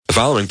The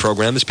following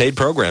program is paid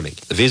programming.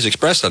 The views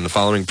expressed on the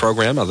following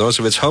program are those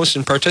of its hosts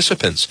and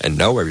participants, and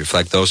nowhere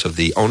reflect those of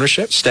the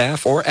ownership,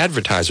 staff, or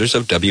advertisers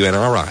of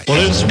WNRI.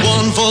 Well, it's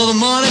one for the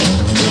money,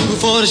 two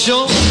for the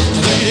show.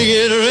 Three to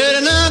get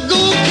ready, now go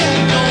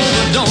get on,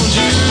 but don't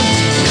you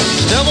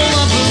step on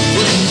my blue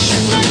suede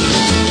shoe.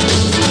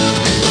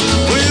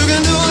 Well, you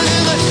can do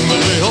anything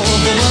but lay off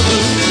of my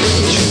blue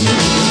suede shoe.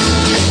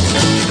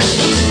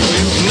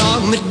 You can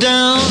knock me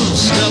down,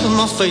 step in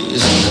my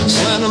face,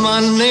 slander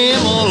my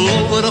name all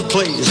over the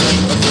place.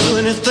 Do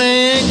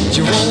anything that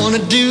you want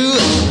to do,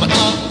 but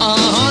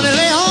honey,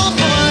 lay off of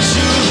my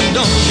shoes,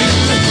 don't you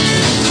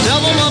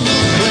step on my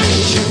blue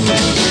suede shoe.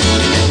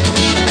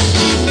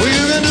 Well,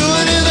 you can do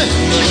anything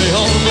but lay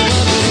off of my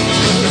blue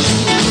suede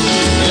shoe.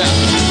 Yeah.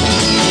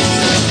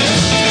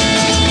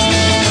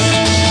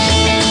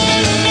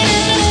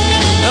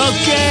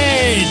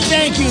 Okay,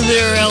 thank you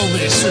there,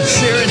 Elvis, for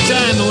sharing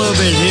time a little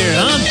bit here,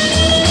 huh?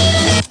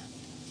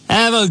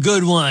 Have a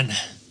good one,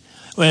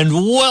 and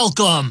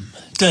welcome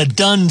to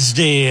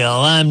Dunsdale.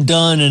 I'm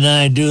Dunn, and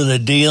I do the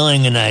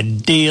dealing, and I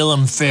deal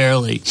them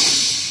fairly.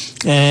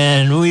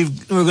 And we're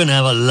going to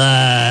have a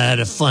lot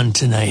of fun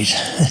tonight.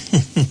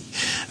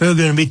 We're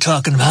going to be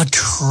talking about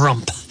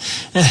Trump,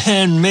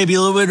 and maybe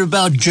a little bit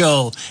about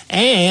Joe.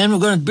 And we're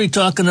going to be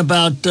talking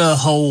about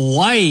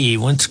Hawaii,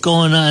 what's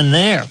going on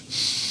there.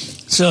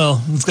 So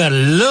we've got a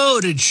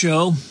loaded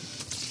show,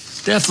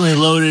 definitely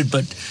loaded,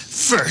 but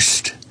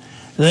first,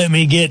 let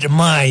me get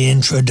my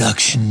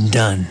introduction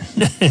done.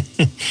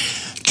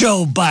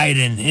 Joe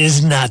Biden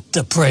is not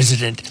the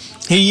president.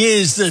 He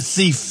is the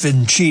thief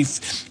in chief.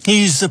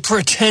 He's the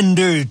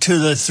pretender to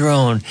the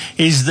throne.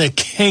 He's the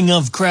king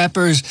of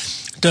crappers,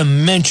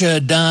 dementia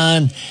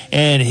Don,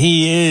 and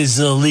he is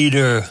the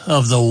leader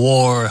of the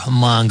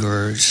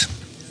warmongers.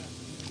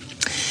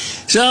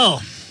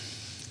 So,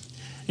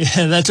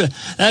 yeah, that's a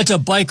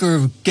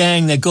biker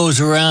gang that goes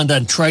around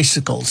on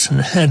tricycles.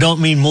 And I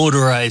don't mean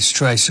motorized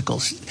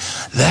tricycles.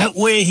 That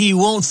way he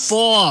won't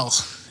fall.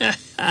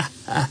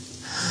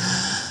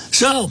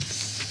 So,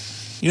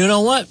 you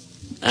know what?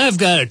 I've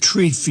got a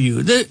treat for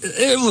you.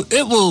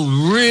 It will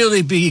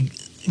really be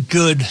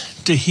good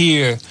to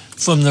hear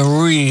from the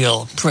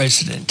real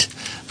president.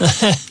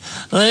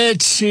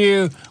 Let's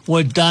hear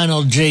what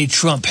Donald J.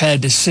 Trump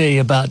had to say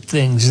about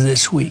things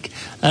this week.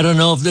 I don't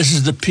know if this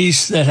is the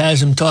piece that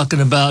has him talking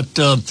about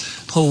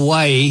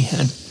Hawaii.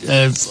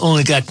 I've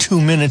only got 2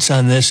 minutes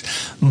on this,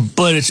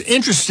 but it's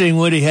interesting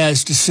what he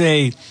has to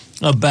say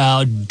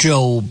about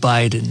Joe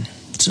Biden.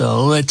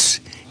 So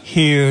let's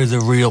hear the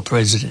real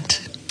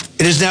president.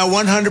 It is now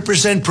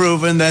 100%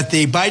 proven that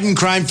the Biden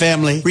crime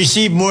family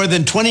received more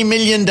than $20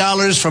 million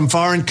from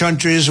foreign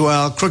countries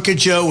while Crooked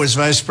Joe was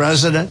vice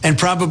president, and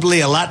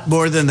probably a lot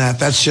more than that.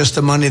 That's just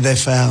the money they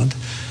found.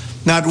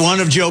 Not one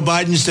of Joe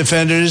Biden's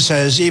defenders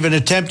has even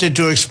attempted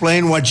to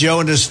explain what Joe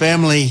and his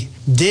family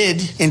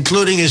did,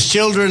 including his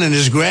children and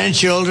his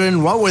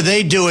grandchildren. What were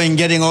they doing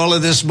getting all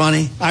of this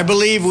money? I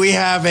believe we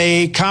have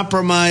a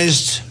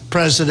compromised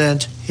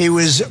president. He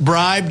was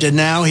bribed, and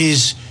now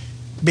he's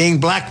being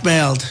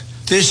blackmailed.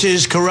 This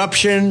is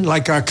corruption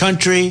like our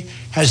country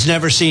has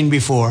never seen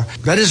before.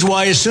 That is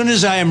why as soon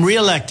as I am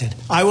reelected,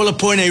 I will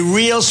appoint a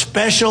real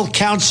special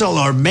counsel,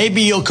 or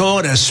maybe you'll call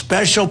it a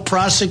special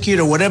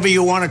prosecutor, whatever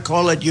you want to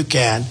call it, you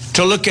can,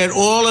 to look at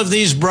all of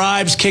these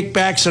bribes,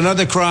 kickbacks, and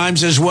other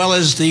crimes, as well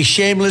as the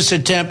shameless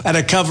attempt at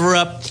a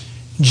cover-up.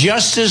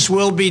 Justice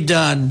will be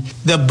done.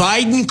 The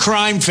Biden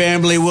crime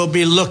family will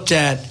be looked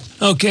at.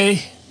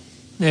 Okay,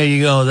 there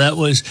you go. That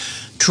was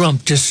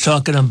Trump just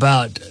talking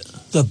about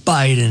the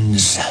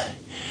Bidens.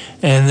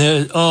 And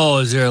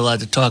is there a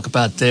lot to talk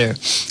about there?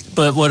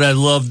 But what I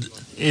loved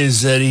is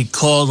that he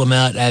called him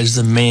out as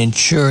the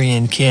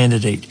Manchurian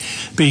candidate,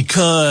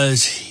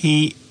 because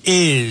he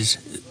is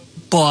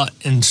bought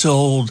and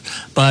sold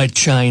by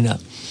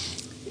China.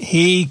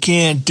 He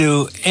can't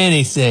do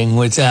anything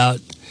without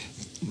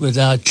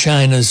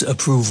China's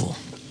approval.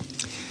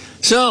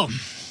 So,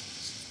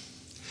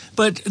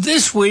 but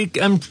this week,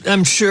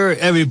 I'm sure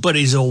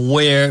everybody's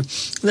aware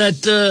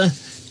that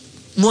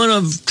one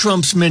of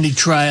Trump's many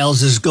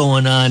trials is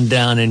going on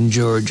down in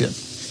Georgia,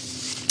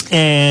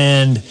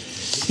 and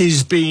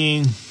he's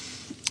being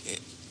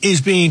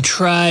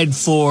tried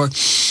for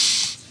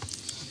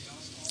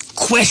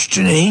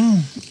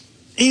questioning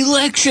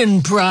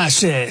election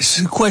process,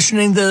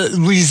 questioning the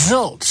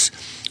results,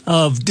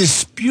 of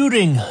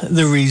disputing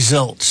the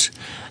results.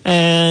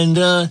 And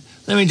let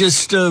me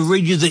just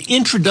read you the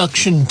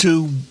introduction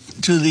to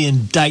the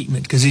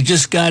indictment, because he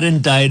just got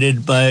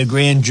indicted by a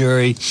grand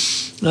jury.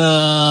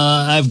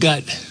 I've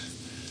got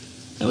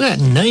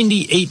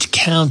 98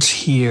 counts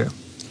here,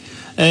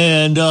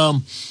 and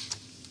so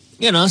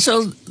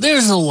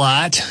there's a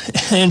lot,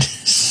 and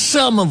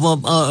some of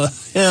them are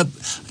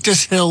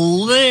just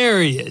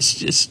hilarious,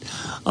 just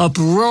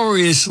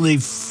uproariously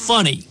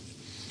funny,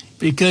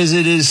 because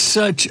it is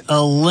such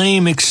a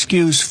lame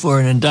excuse for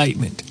an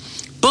indictment.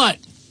 But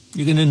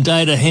you can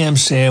indict a ham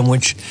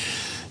sandwich,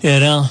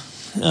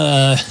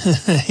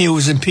 He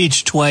was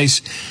impeached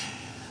twice,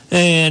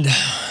 and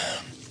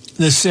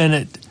the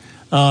Senate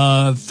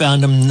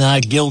found him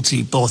not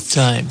guilty both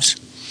times.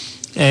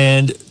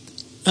 And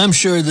I'm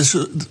sure this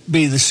will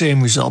be the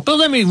same result. But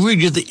let me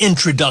read you the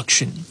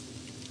introduction.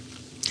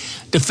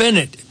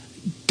 Defendant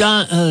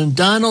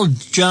Donald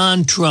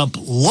John Trump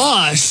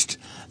lost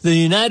the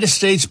United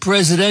States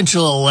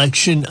presidential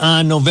election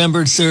on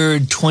November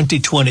 3rd,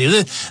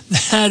 2020.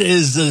 That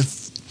is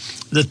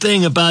the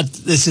thing about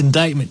this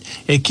indictment.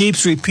 It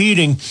keeps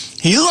repeating,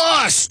 he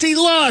lost in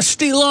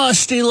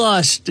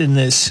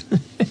this.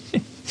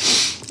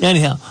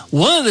 Anyhow,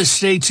 one of the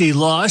states he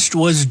lost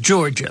was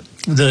Georgia,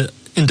 the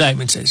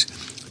indictment says.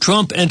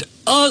 Trump and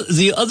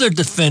the other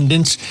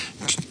defendants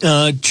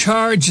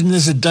charged in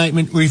this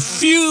indictment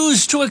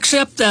refused to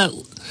accept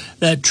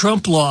that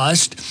Trump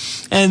lost,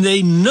 and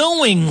they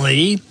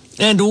knowingly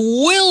and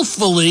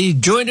willfully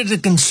joined in a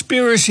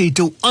conspiracy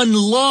to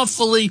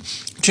unlawfully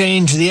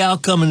change the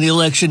outcome of the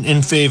election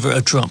in favor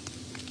of Trump.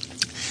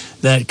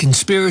 That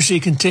conspiracy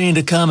contained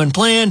a common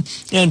plan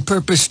and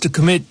purpose to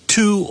commit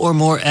 2 or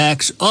more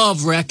acts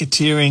of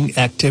racketeering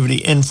activity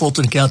in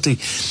Fulton County,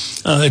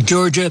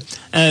 Georgia,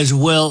 as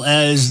well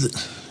as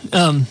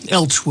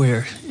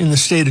elsewhere in the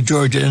state of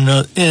Georgia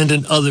and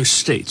in other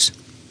states.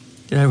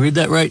 Did I read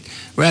that right?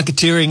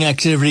 Racketeering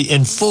activity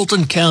in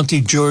Fulton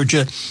County,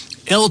 Georgia,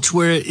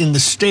 elsewhere in the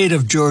state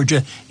of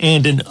Georgia,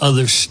 and in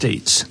other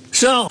states.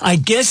 So I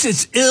guess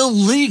it's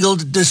illegal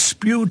to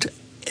dispute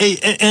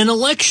an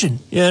election.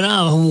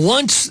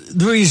 Once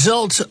the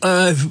results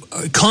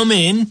come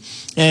in,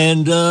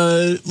 and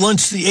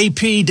once the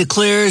AP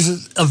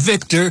declares a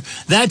victor,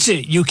 that's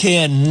it. You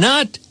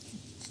cannot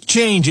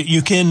change it.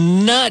 You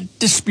cannot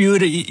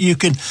dispute it.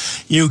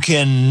 You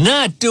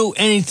cannot do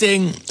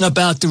anything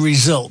about the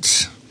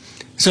results.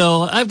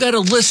 So I've got a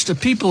list of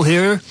people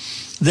here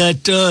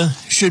that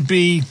should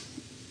be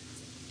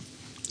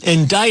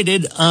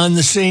indicted on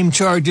the same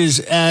charges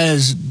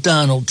as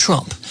Donald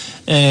Trump.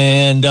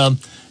 And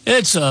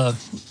it's a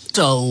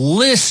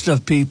list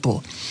of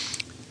people.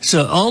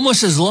 So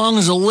almost as long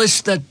as a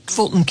list that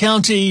Fulton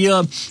County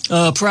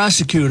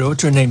prosecutor,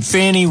 what's her name,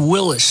 Fannie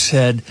Willis,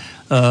 had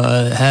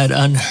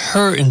on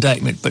her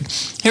indictment. But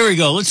here we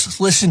go. Let's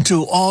listen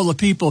to all the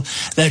people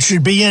that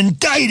should be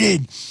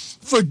indicted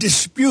for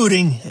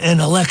disputing an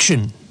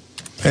election.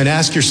 And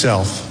ask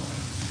yourself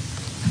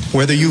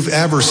whether you've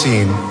ever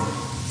seen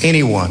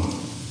anyone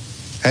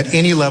at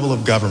any level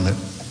of government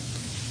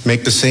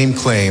make the same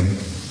claim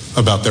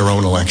about their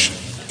own election.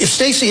 If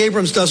Stacey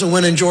Abrams doesn't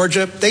win in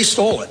Georgia, they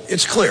stole it.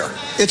 It's clear.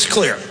 It's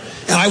clear.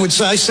 And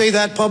I say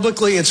that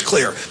publicly, it's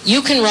clear.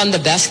 You can run the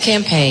best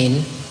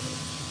campaign.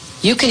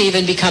 You can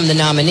even become the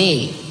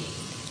nominee.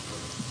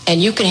 And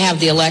you can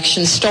have the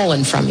election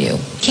stolen from you.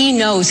 He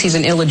knows he's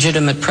an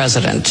illegitimate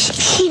president.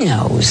 He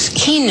knows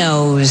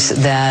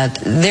that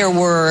there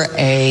were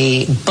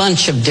a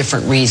bunch of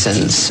different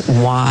reasons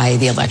why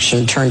the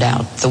election turned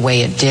out the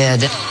way it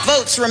did.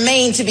 Votes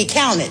remain to be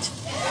counted.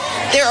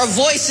 There are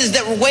voices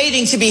that were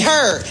waiting to be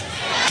heard.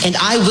 And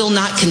I will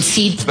not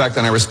concede.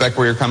 And I respect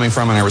where you're coming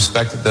from, and I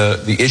respect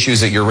the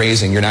issues that you're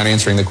raising. You're not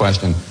answering the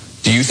question.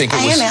 Do you think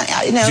it was...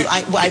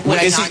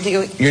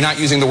 You're not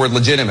using the word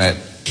legitimate.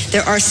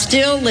 There are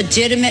still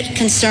legitimate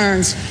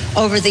concerns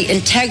over the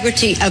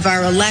integrity of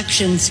our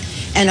elections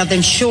and of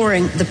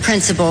ensuring the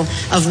principle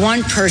of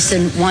one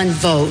person, one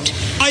vote.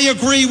 I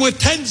agree with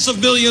tens of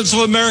millions of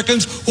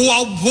Americans who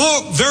are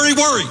very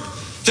worried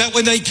that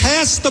when they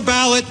cast the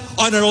ballot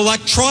on an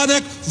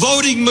electronic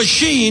voting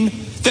machine,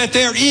 that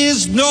there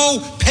is no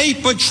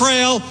paper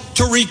trail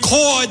to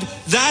record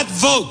that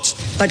vote.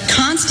 But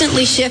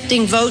constantly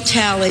shifting vote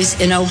tallies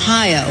in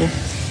Ohio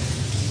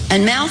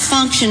and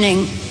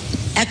malfunctioning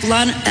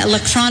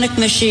electronic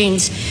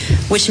machines,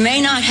 which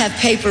may not have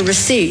paper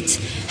receipts,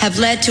 have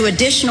led to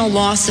additional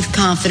loss of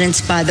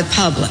confidence by the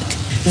public.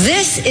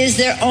 This is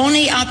their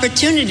only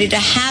opportunity to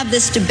have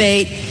this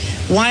debate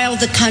while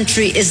the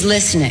country is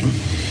listening,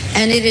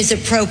 and it is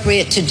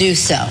appropriate to do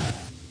so.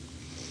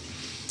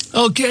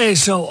 Okay,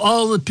 so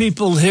all the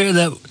people here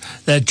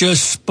that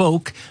just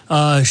spoke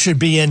should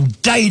be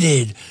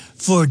indicted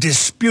for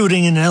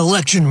disputing an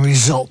election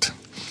result.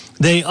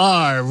 They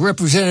are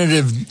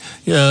Representative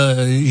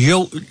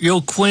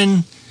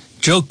Joaquin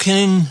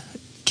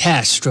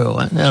Castro.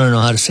 I don't know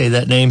how to say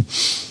that name.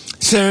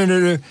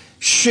 Senator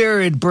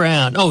Sherrod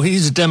Brown. Oh,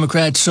 he's a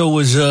Democrat, so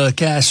was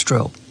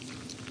Castro.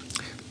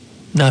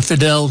 Not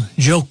Fidel,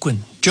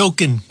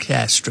 Joaquin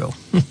Castro.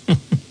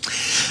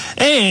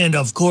 And,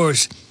 of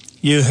course,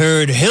 you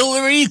heard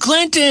Hillary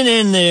Clinton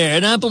in there,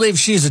 and I believe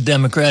she's a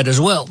Democrat as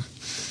well.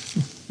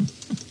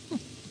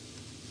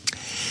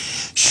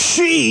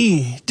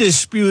 She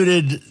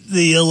disputed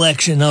the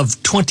election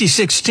of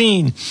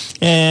 2016,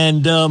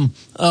 and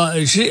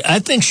I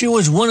think she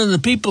was one of the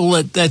people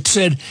that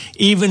said,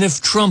 even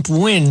if Trump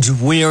wins,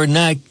 we are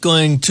not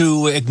going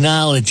to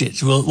acknowledge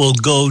it. We'll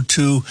go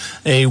to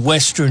a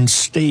Western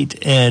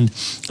state and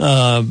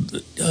hold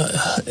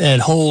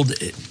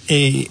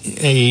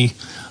a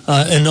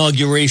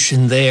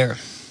inauguration there.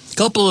 A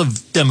couple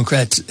of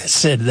Democrats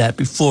said that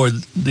before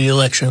the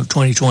election of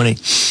 2020.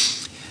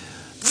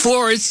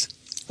 Fourth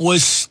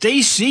was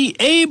Stacey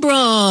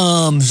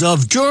Abrams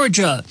of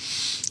Georgia,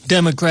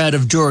 Democrat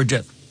of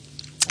Georgia.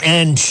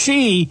 And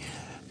she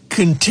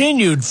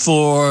continued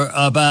for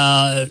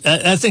about,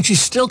 I think she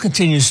still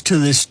continues to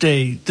this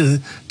day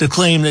to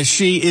claim that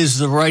she is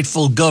the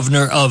rightful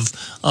governor of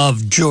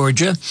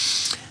Georgia.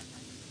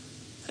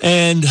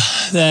 And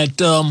that,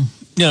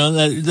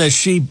 that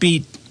she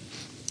beat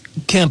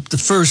Kemp the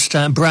first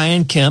time,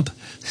 Brian Kemp.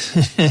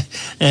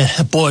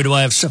 And boy, do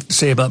I have stuff to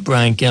say about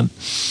Brian Kemp.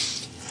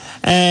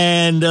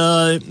 And,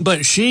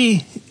 but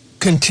she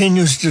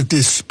continues to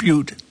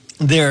dispute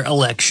their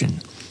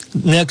election.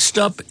 Next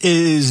up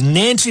is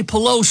Nancy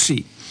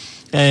Pelosi,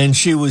 and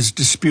she was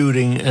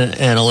disputing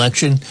an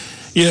election.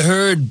 You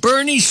heard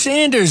Bernie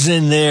Sanders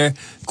in there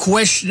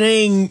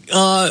questioning,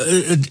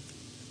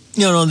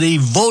 the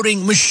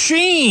voting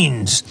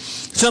machines,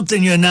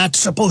 something you're not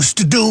supposed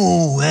to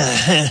do.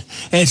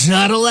 It's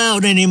not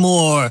allowed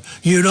anymore.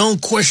 You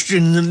don't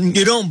question them.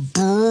 You don't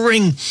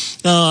bring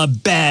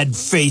bad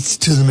faith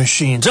to the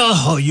machines.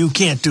 Oh, you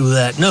can't do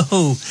that.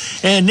 No.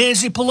 And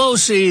Nancy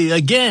Pelosi,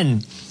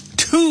 again,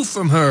 two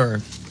from her,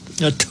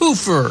 a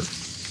twofer.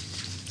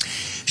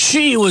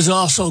 She was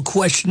also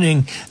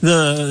questioning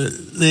the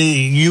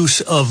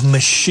use of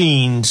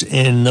machines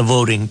in the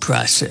voting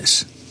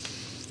process.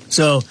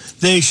 So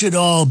they should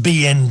all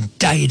be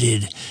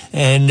indicted,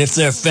 and if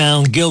they're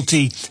found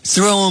guilty,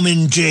 throw them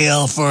in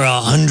jail for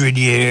 100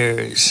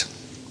 years.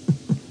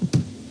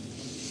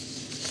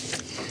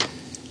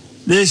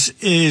 This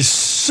is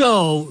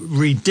so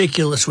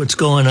ridiculous what's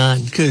going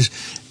on, because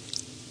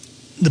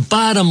the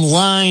bottom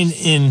line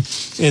in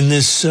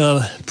this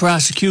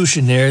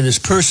prosecution there, this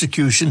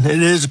persecution,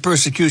 it is a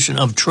persecution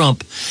of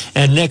Trump,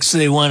 and next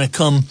they want to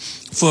come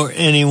for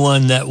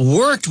anyone that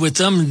worked with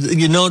them.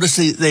 You notice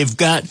they've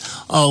got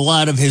a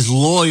lot of his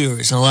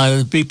lawyers, a lot of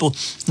the people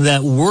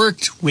that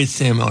worked with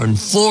him or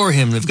for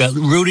him. They've got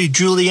Rudy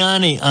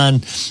Giuliani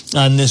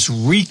on this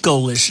RICO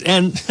list.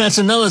 And that's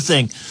another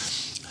thing.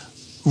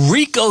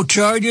 RICO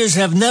charges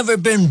have never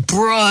been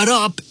brought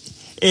up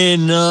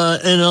in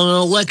an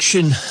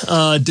election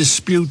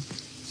dispute.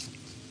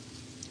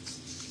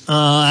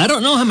 I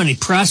don't know how many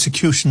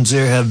prosecutions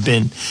there have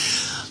been,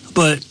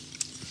 but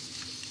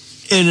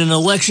in an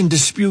election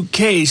dispute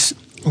case,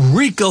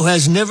 RICO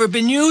has never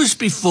been used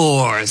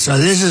before. So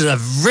this is a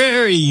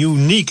very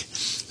unique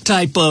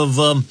type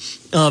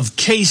of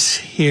case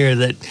here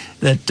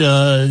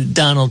that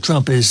Donald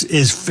Trump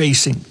is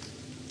facing.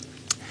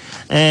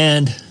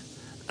 And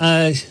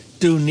I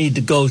do need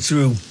to go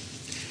through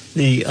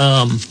the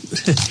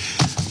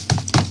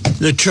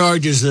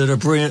charges that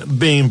are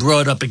being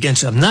brought up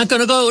against him. I'm not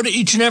going to go to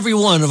each and every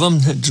one of them.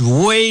 It's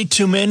way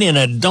too many, and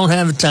I don't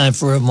have the time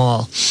for them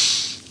all.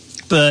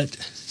 But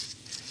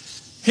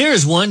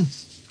here's one.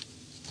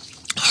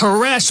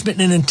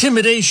 Harassment and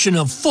intimidation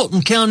of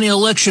Fulton County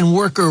election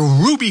worker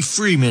Ruby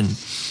Freeman.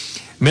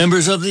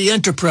 Members of the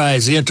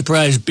Enterprise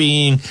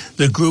being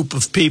the group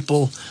of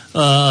people,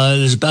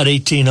 there's about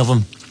 18 of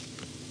them,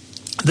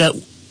 that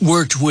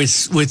worked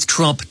with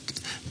Trump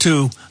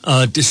to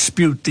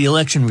dispute the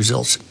election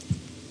results.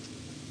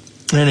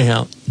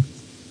 Anyhow,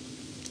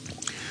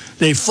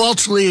 they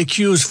falsely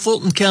accused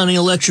Fulton County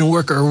election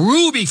worker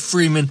Ruby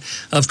Freeman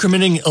of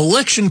committing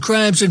election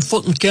crimes in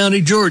Fulton County,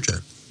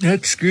 Georgia.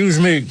 Excuse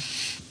me.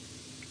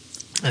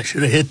 I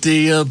should have hit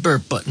the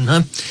burp button,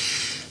 huh?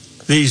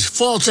 These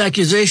false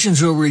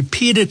accusations were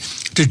repeated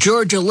to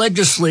Georgia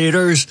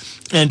legislators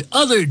and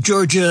other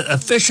Georgia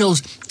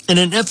officials in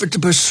an effort to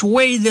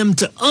persuade them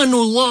to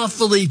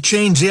unlawfully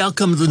change the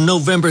outcome of the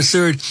November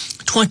 3rd,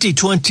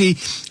 2020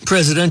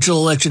 presidential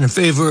election in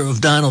favor of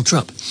Donald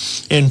Trump.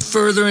 In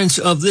furtherance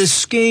of this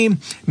scheme,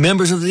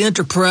 members of the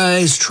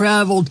Enterprise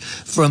traveled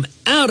from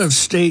out of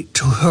state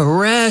to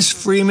harass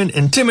Freeman,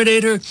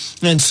 intimidate her,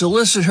 and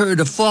solicit her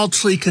to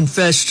falsely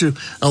confess to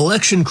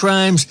election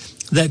crimes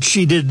that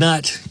she did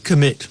not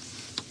commit.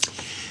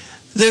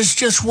 There's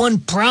just one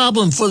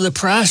problem for the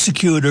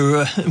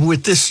prosecutor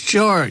with this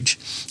charge,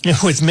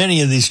 with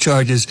many of these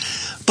charges,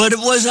 but it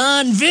was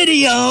on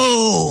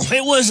video.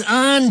 It was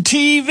on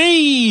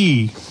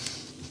TV.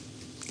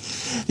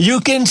 You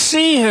can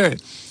see her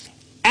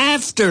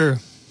after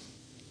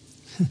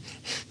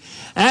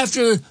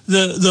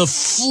the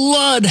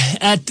flood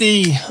at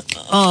the,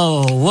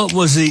 what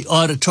was the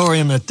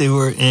auditorium that they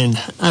were in?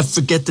 I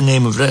forget the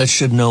name of it. I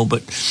should know,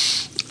 but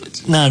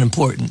it's not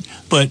important.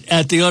 But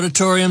at the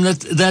auditorium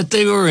that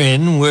they were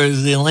in, where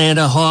the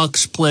Atlanta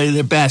Hawks play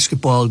their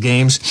basketball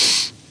games,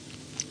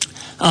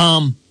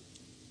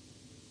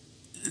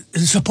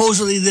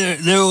 supposedly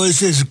there was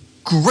this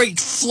great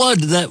flood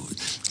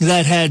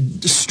that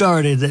had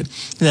started,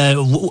 that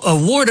a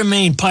water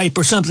main pipe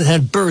or something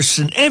had burst,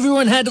 and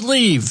everyone had to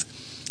leave.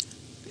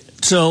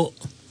 So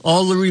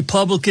all the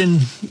Republican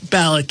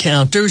ballot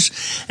counters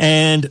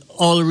and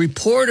all the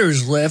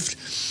reporters left,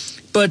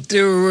 but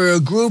there were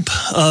a group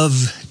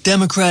of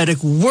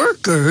Democratic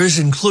workers,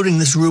 including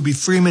this Ruby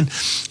Freeman,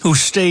 who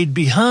stayed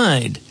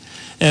behind.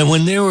 And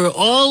when they were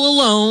all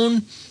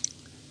alone,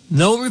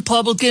 No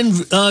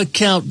Republican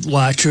count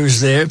watchers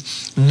there.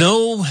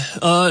 No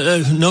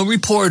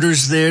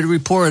reporters there to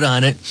report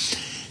on it.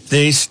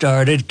 They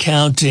started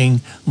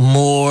counting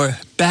more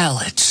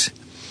ballots.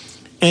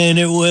 And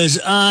it was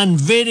on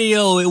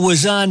video. It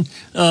was on,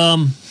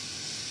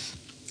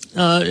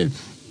 the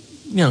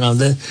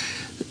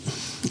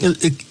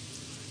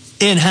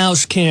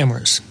in-house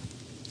cameras.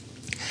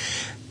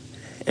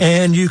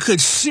 And you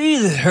could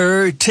see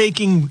her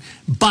taking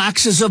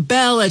boxes of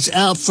ballots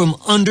out from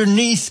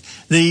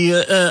underneath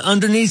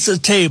the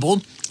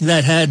table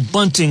that had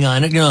bunting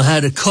on it,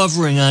 had a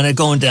covering on it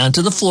going down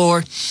to the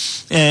floor.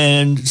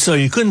 And so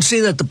you couldn't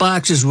see that the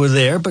boxes were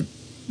there, but,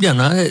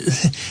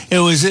 it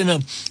was in a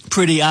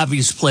pretty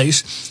obvious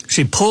place.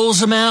 She pulls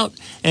them out,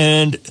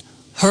 and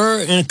her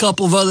and a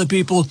couple of other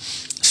people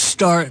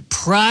start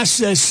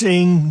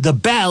processing the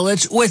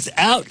ballots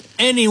without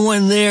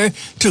anyone there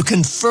to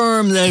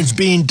confirm that it's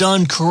being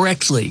done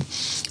correctly.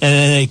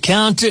 And they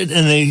counted,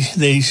 and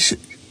they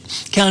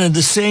counted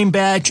the same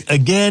batch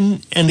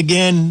again and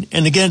again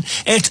and again.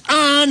 It's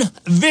on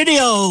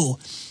video.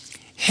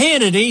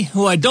 Hannity,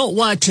 who I don't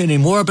watch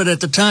anymore, but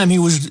at the time he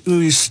was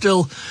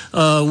still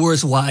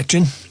worth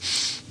watching.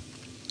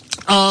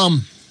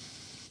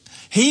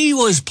 He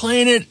was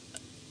playing it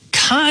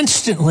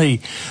constantly.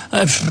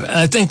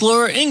 I think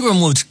Laura Ingraham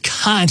was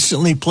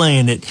constantly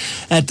playing it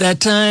at that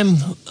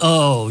time.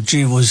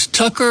 Was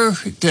Tucker?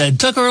 Did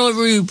Tucker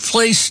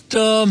replaced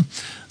Bill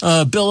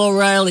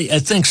O'Reilly? I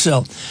think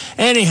so.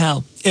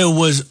 Anyhow, it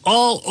was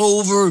all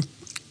over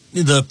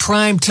the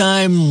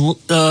primetime,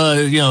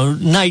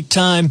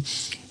 nighttime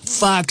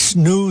Fox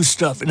News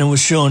stuff, and it was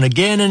shown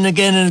again and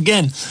again and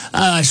again.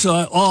 I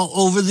saw it all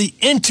over the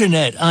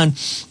internet on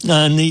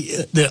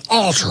the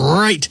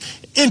alt-right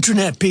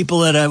internet people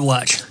that I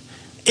watch.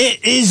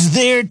 It is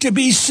there to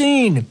be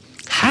seen.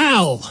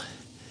 How?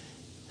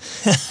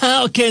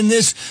 How can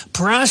this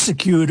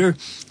prosecutor,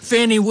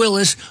 Fannie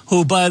Willis,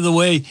 who, by the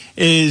way,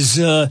 is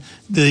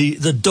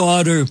the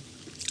daughter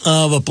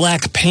of a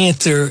Black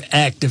Panther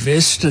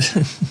activist.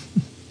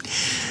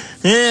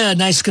 Yeah,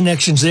 nice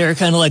connections there,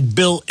 kind of like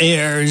Bill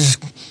Ayers.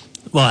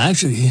 Well,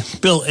 actually,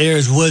 Bill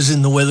Ayers was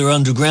in the Weather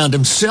Underground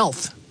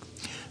himself.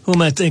 Who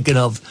am I thinking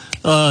of?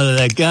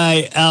 That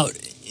guy out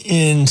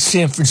in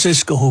San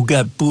Francisco who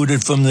got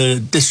booted from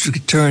the district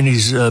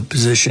attorney's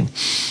position.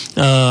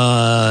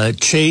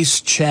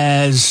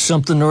 Chaz,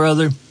 something or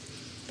other.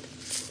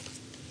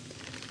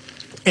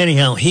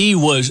 Anyhow, he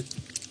was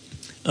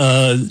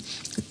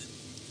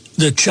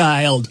the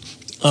child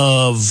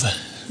of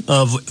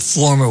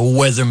former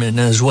weathermen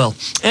as well.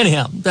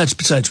 Anyhow, that's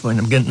besides the point.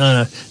 I'm getting on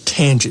a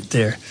tangent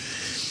there.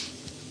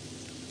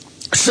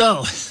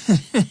 So,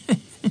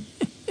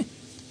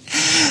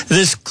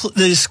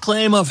 this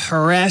claim of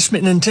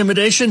harassment and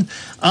intimidation,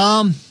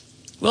 well,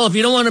 if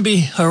you don't want to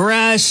be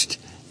harassed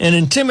and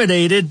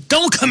intimidated,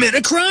 don't commit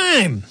a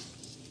crime.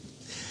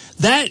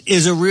 That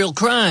is a real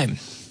crime.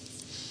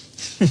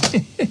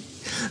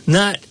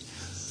 Not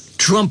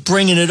Trump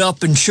bringing it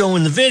up and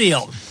showing the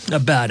video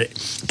about it.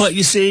 But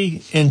you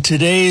see, in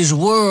today's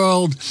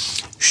world,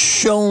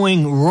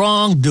 showing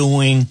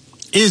wrongdoing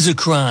is a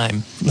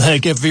crime.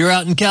 Like if you're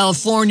out in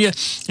California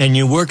and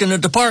you work in a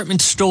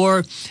department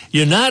store,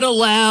 you're not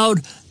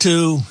allowed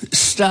to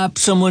stop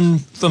someone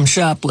from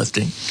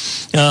shoplifting.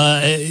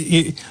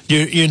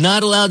 You're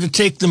not allowed to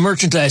take the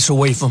merchandise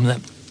away from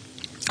them.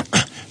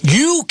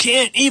 You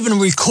can't even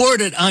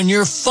record it on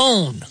your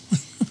phone.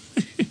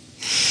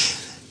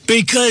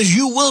 Because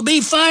you will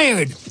be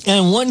fired.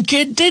 And one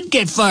kid did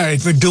get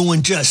fired for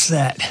doing just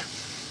that.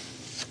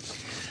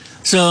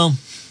 So,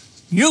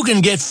 you can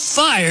get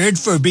fired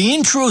for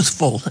being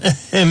truthful.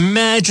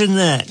 Imagine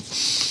that.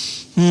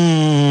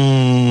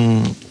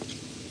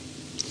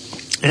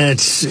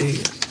 Let's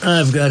see.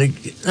 I've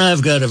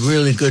got a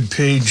really good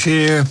page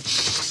here.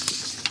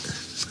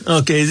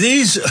 Okay,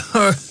 these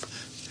are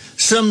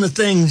some of the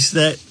things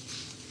that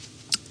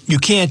you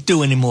can't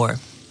do anymore.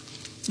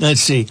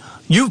 Let's see.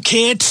 You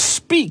can't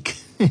speak.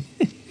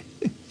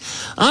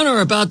 On or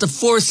about the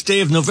 4th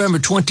day of November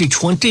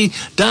 2020,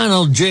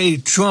 Donald J.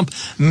 Trump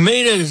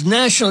made a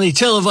nationally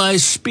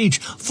televised speech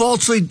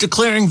falsely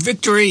declaring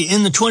victory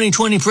in the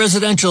 2020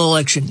 presidential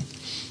election.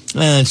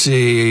 Let's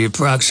see,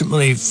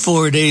 approximately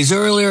 4 days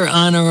earlier,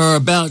 on or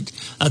about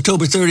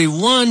October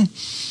 31,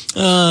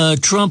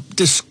 Trump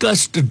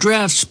discussed a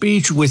draft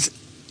speech with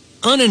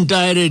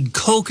unindicted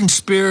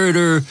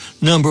co-conspirator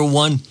number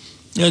 1.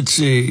 Let's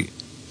see.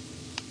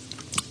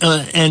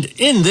 And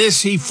in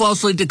this, he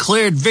falsely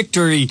declared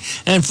victory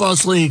and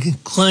falsely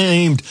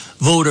claimed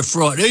voter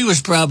fraud. He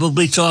was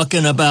probably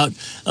talking about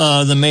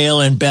the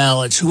mail-in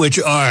ballots, which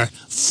are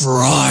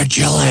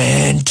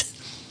fraudulent.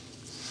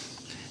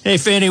 Hey,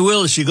 Fannie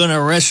Willis, you going to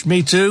arrest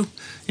me too?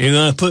 You're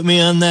going to put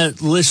me on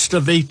that list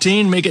of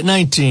 18? Make it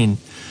 19.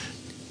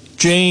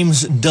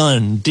 James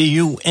Dunn,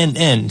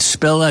 D-U-N-N.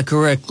 Spell that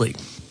correctly.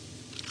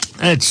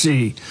 Let's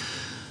see.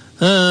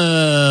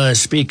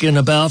 Speaking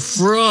about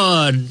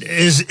fraud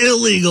is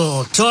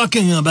illegal.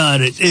 Talking about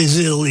it is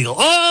illegal.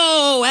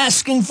 Oh,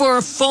 asking for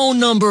a phone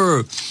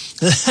number.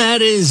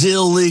 That is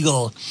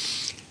illegal.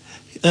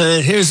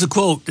 Here's the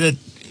quote that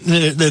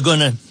they're going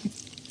to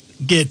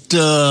get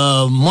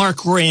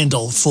Mark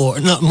Randall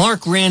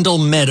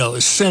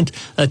Meadows sent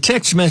a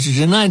text message to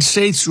the United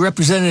States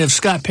Representative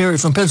Scott Perry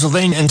from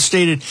Pennsylvania and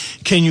stated,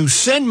 "Can you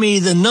send me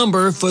the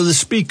number for the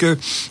speaker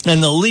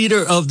and the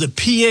leader of the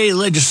PA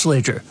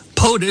legislature?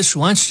 POTUS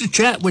wants to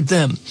chat with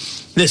them."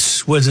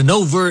 This was an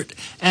overt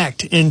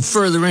act in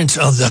furtherance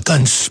of the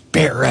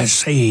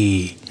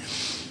conspiracy.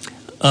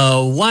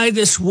 Why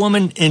this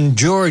woman in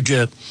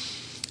Georgia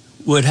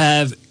would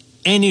have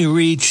any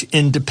reach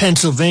into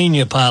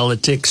Pennsylvania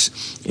politics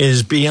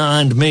is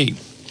beyond me.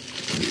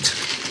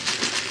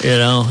 You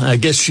know, I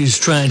guess she's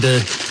trying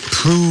to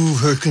prove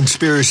her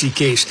conspiracy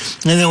case.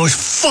 And it was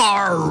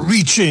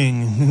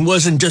far-reaching. It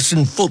wasn't just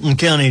in Fulton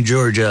County,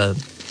 Georgia.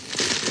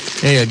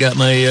 Hey, I got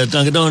my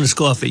Dunkin' Donuts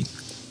coffee.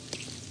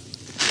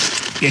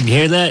 Can you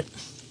hear that?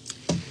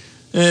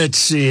 Let's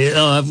see.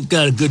 Oh, I've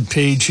got a good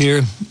page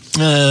here.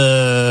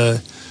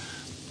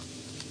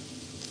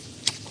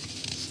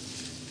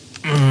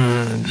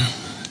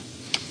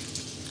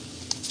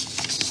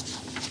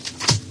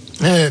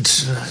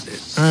 That's not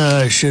it.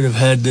 I should have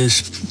had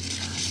this.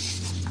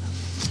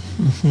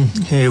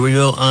 Here we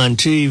go. On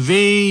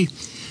TV.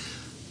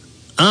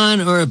 On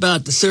or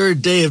about the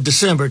 3rd day of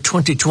December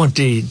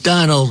 2020,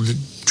 Donald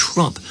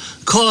Trump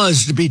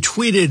caused to be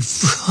tweeted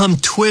from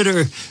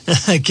Twitter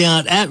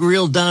account at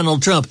Real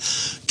Donald Trump.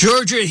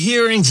 Georgia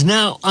hearings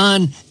now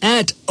on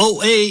at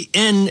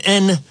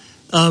OANN.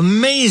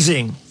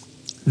 Amazing.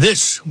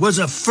 This was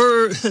a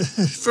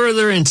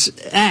furtherance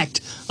act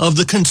of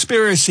the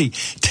conspiracy.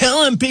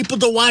 Telling people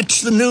to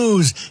watch the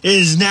news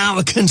is now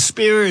a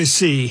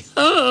conspiracy.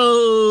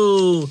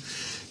 Oh,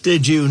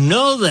 did you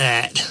know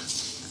that?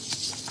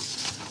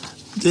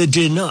 Did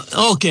you know?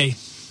 Okay.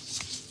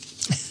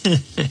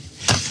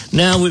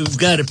 Now we've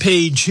got a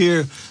page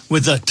here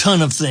with a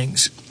ton of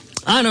things.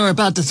 On or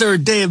about the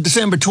 3rd day of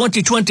December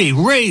 2020,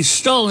 Ray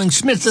Stalling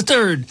Smith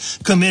III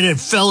committed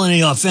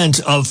felony offense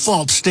of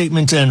false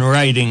statements and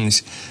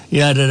writings.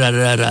 Yada, yada,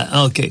 yada.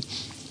 Okay.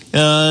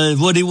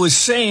 What he was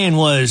saying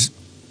was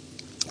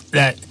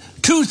that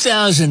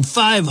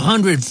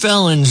 2,500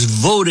 felons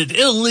voted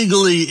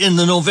illegally in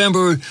the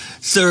November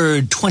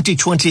 3rd,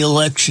 2020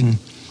 election.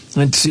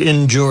 It's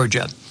in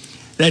Georgia.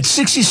 That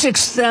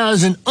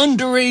 66,000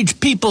 underage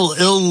people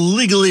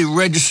illegally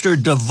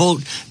registered to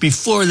vote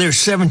before their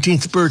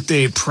 17th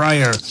birthday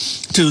prior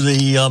to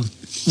the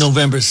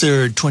November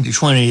 3rd,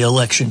 2020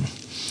 election.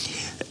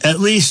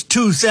 At least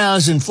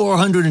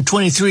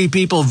 2,423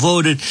 people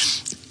voted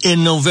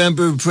in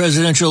November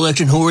presidential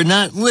election who were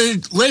not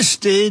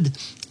listed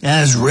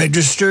as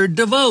registered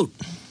to vote.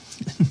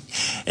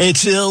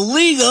 It's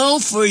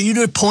illegal for you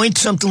to point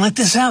something like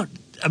this out,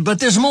 but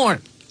there's more.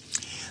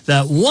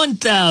 That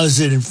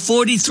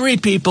 1,043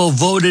 people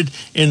voted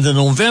in the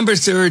November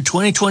 3rd,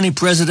 2020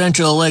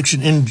 presidential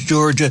election in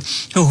Georgia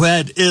who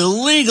had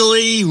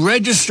illegally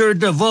registered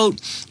to vote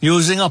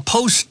using a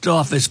post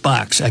office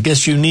box. I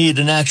guess you need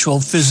an actual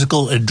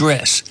physical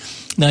address,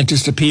 not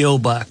just a P.O.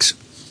 box.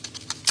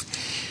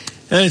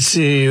 Let's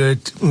see.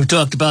 We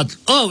talked about,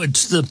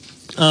 it's the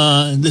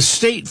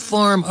State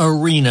Farm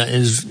Arena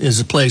is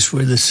a place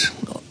where this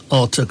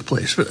all took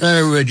place. But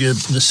I read you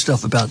the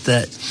stuff about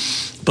that.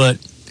 But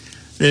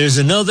there's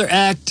another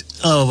act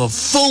of a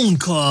phone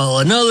call,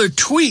 another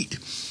tweet.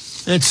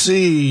 Let's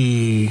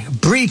see.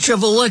 Breach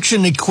of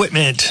election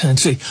equipment.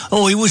 Let's see.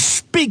 Oh, he was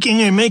speaking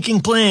and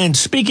making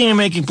plans. He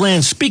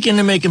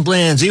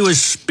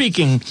was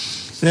speaking.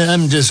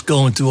 I'm just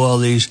going through all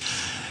these.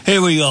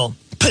 Here we go.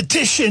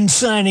 Petition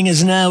signing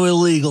is now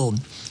illegal.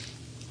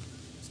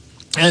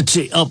 Let's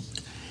see.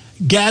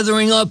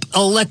 Gathering up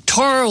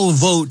electoral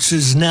votes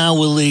is now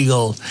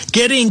illegal.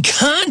 Getting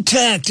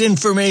contact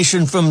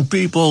information from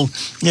people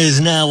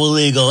is now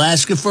illegal.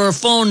 Asking for a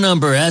phone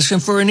number, asking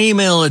for an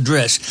email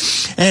address,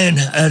 and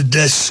a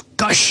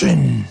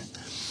discussions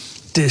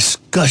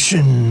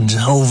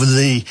over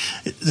the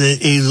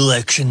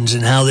elections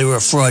and how they were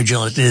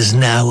fraudulent is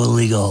now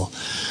illegal.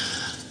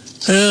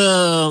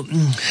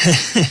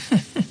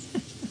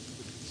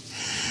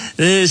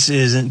 This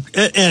isn't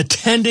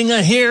attending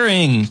a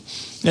hearing.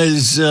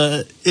 Is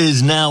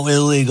now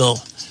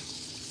illegal.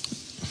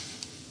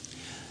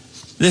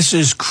 This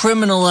is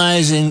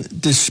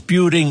criminalizing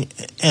disputing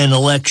an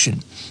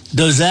election.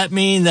 Does that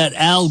mean that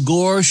Al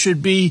Gore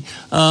should be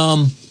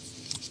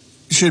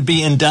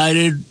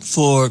indicted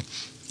for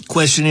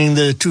questioning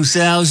the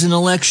 2000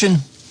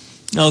 election?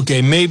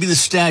 Okay, maybe the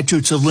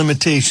statutes of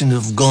limitations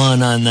have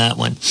gone on that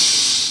one.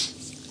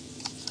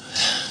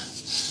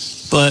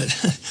 But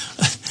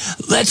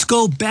let's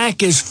go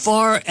back as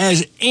far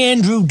as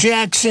Andrew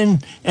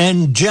Jackson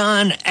and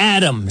John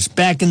Adams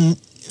back in,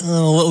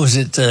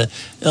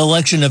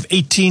 election of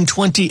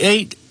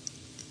 1828?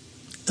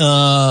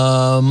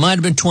 Might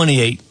have been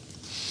 28.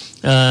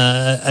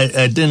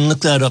 I didn't look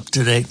that up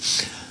today.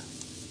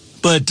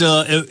 But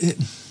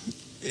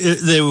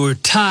they were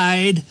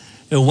tied.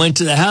 It went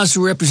to the House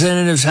of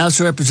Representatives.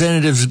 House of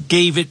Representatives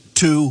gave it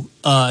to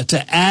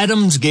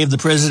Adams, gave the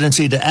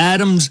presidency to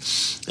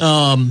Adams,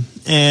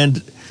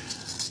 and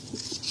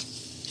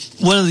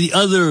one of the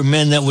other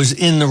men that was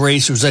in the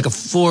race, it was like a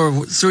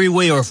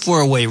three-way or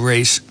four-way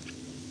race.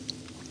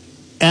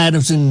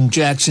 Adams and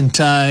Jackson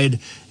tied,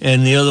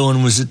 and the other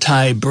one was a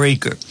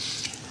tiebreaker.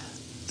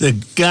 The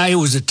guy who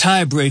was a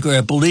tiebreaker,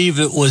 I believe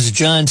it was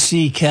John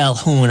C.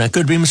 Calhoun. I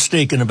could be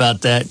mistaken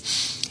about that.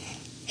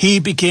 He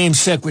became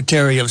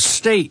Secretary of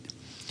State.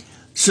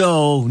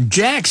 So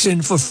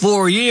Jackson, for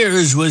 4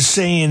 years, was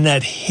saying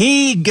that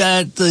he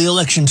got the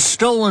election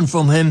stolen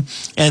from him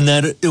and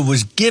that it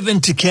was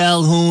given to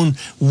Calhoun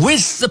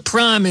with the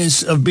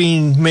promise of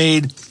being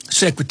made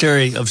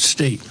Secretary of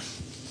State.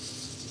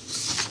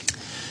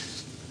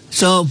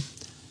 So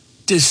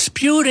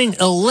disputing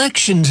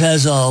elections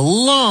has a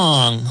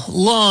long,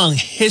 long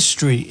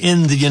history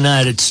in the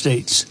United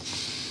States.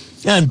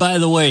 And by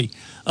the way,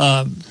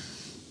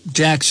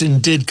 Jackson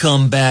did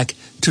come back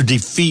to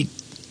defeat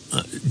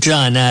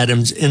John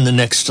Adams in the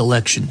next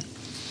election,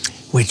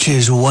 which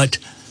is what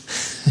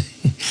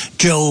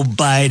Joe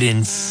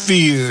Biden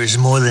fears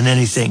more than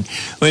anything,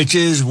 which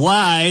is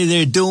why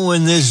they're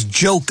doing this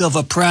joke of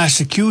a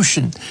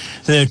prosecution.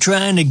 They're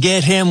trying to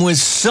get him with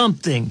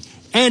something,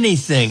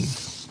 anything,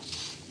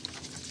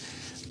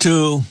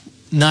 to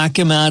knock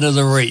him out of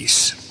the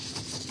race.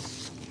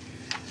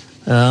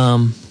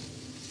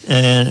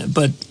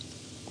 But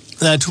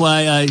that's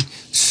why I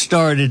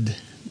started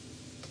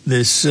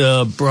this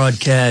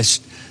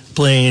broadcast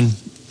playing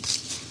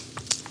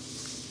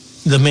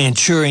the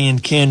Manchurian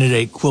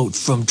Candidate quote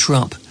from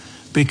Trump,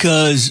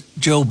 because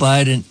Joe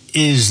Biden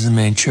is the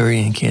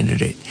Manchurian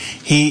Candidate.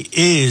 He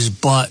is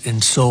bought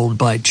and sold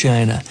by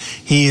China.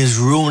 He is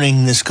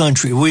ruining this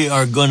country. We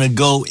are going to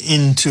go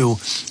into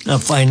a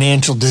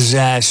financial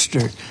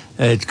disaster.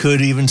 It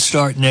could even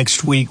start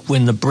next week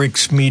when the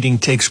BRICS meeting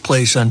takes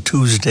place on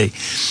Tuesday.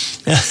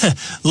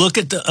 Look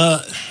at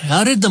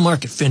how did the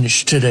market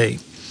finish today?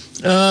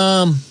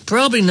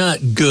 Probably not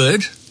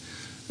good.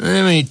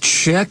 Let me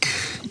check.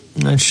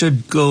 I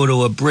should go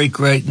to a break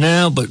right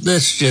now, but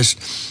let's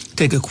just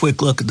take a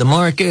quick look at the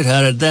market.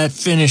 How did that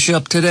finish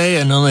up today?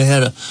 I know they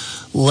had a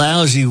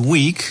lousy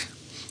week.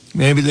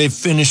 Maybe they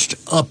finished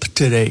up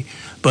today,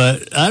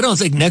 but I don't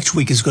think next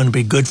week is going to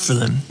be good for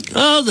them.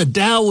 Oh, the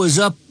Dow was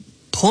up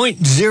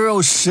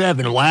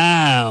 0.07.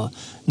 Wow.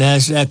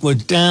 NASDAQ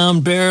was down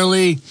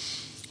barely.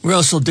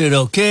 Russell did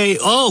okay.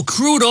 Oh,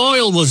 crude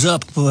oil was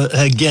up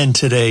again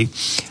today.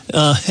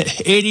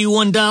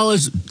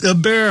 $81 a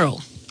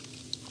barrel.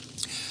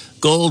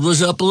 Gold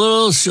was up a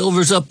little,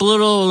 silver's up a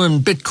little,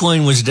 and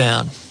Bitcoin was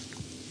down.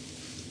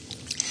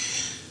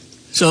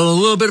 So a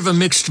little bit of a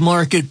mixed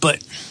market,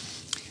 but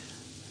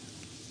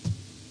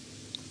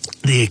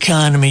the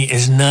economy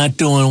is not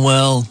doing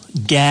well.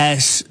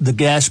 The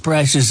gas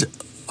prices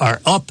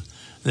are up.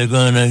 They're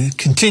going to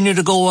continue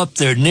to go up.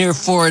 They're near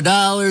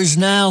 $4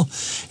 now,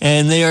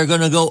 and they are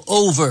going to go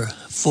over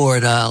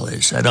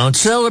 $4. I don't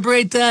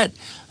celebrate that.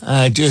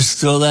 I just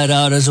throw that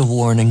out as a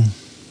warning.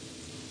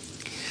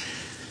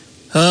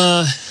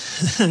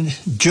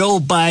 Joe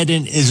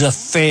Biden is a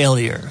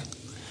failure.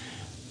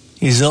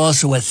 He's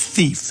also a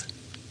thief.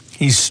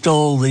 He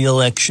stole the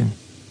election.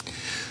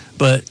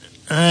 But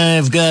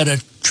I've got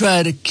to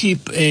try to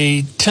keep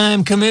a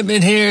time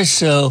commitment here,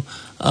 so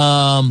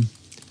I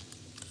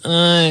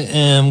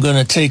am going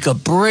to take a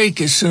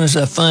break as soon as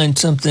I find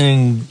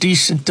something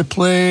decent to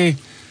play.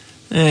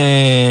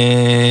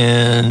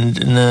 And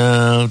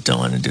no, don't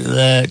want to do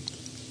that.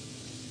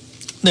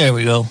 There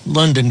we go.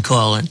 London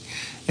Calling.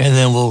 And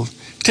then we'll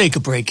take a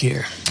break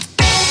here.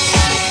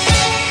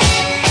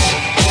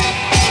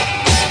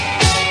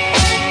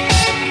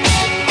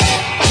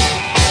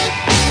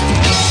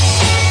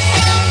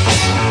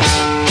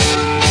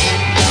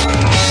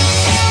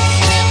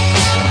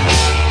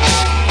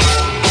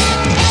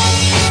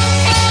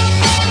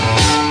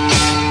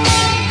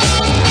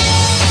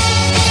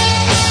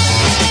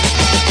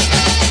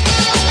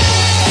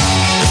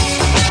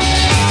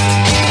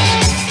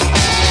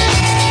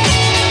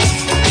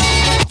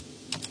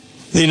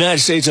 The United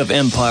States of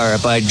Empire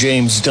by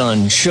James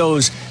Dunn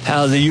shows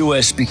how the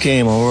U.S.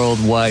 became a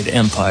worldwide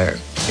empire.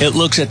 It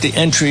looks at the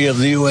entry of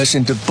the U.S.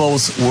 into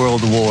both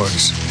world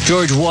wars.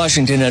 George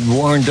Washington had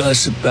warned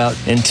us about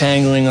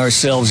entangling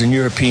ourselves in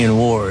European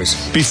wars.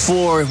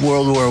 Before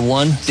World War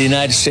I, the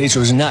United States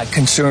was not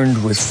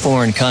concerned with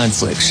foreign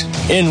conflicts.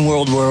 In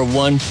World War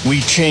I,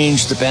 we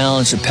changed the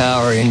balance of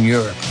power in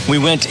Europe. We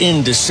went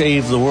in to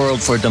save the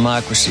world for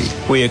democracy.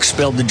 We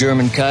expelled the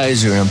German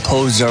Kaiser and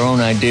imposed our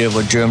own idea of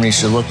what Germany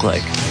should look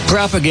like.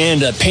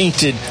 Propaganda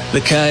painted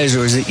the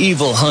Kaiser as the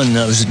evil Hun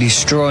that was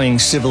destroying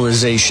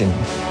civilization.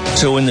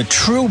 So when the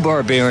true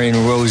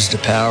barbarian rose to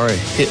power,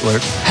 Hitler,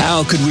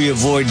 how could we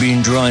avoid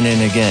being drawn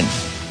in again?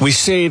 We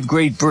saved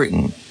Great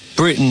Britain.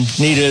 Britain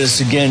needed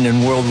us again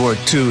in World War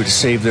II to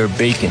save their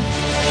bacon.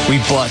 We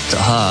bought the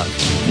hog.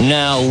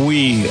 Now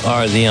we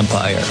are the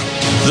empire.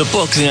 The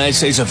book, The United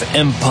States of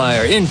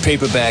Empire, in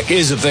paperback,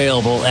 is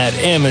available at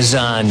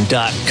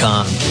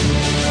Amazon.com.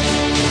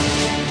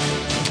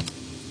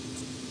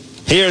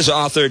 Here's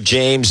author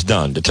James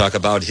Dunn to talk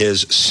about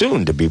his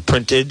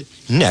soon-to-be-printed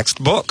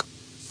next book.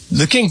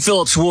 The King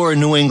Philip's War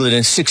in New England in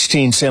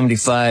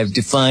 1675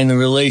 defined the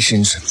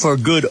relations, for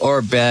good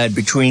or bad,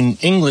 between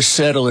English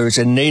settlers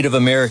and Native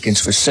Americans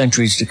for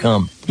centuries to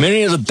come.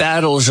 Many of the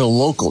battles are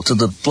local to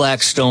the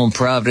Blackstone,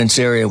 Providence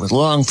area with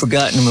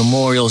long-forgotten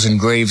memorials and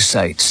grave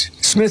sites.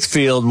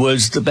 Smithfield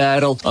was the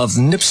Battle of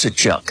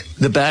Nipsachuck.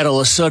 The Battle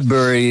of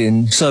Sudbury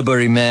in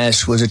Sudbury,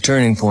 Mass. was a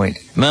turning point.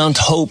 Mount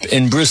Hope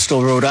in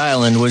Bristol, Rhode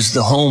Island was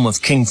the home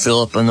of King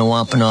Philip and the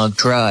Wampanoag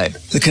tribe.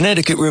 The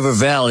Connecticut River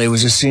Valley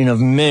was a scene of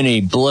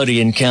many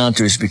bloody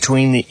encounters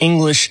between the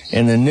English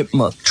and the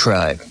Nipmuc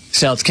tribe.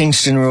 South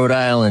Kingston, Rhode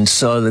Island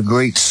saw the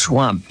Great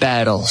Swamp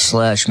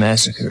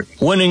Battle/Massacre.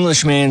 One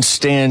Englishman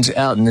stands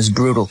out in this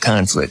brutal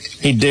conflict.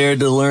 He dared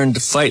to learn to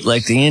fight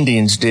like the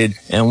Indians did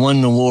and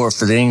won the war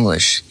for the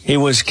English. He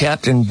was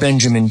Captain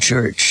Benjamin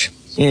Church.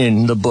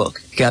 In the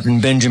book, Captain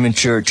Benjamin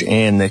Church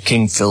and the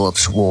King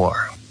Philip's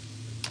War.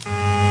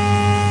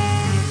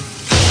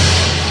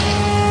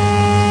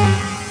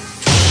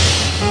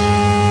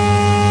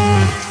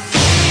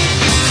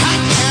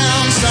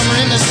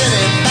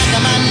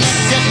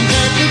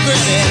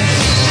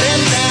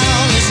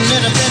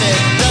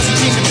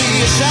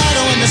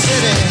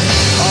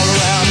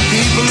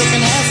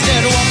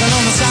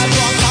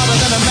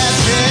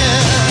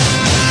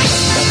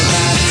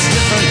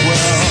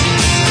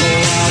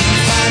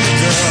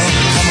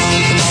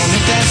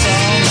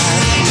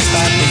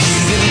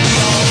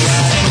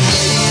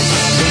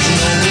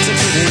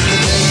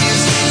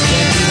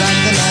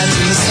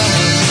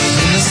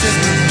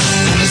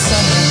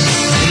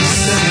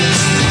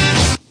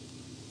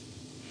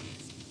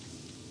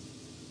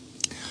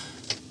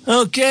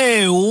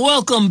 Okay,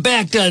 welcome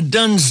back to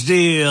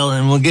Dunsdale,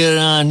 and we'll get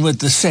on with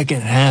the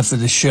second half of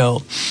the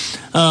show.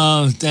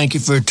 Thank you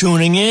for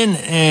tuning in,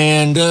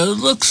 and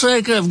looks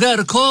like I've got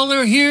a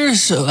caller here,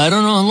 so I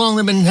don't know how long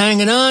they've been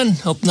hanging on.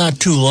 Hope not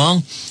too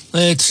long.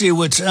 Let's see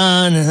what's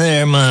on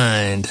their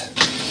mind.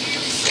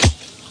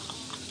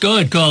 Go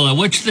ahead, caller.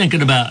 What you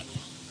thinking about?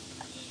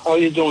 How are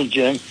you doing,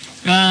 Jim?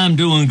 I'm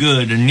doing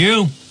good, and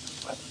you?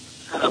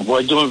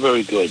 We're doing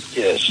very good,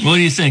 yes. What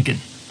are you thinking?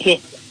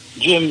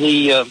 Jim,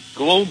 the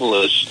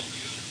globalists,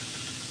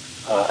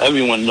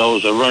 everyone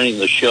knows, are running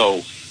the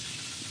show.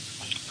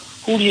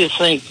 Who do you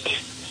think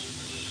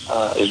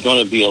is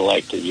going to be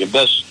elected? Your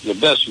best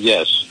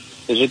guess.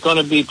 Is it going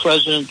to be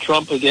President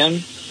Trump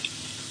again?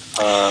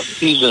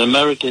 He's an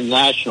American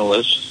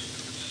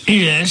nationalist.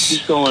 Yes.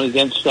 He's going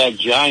against that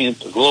giant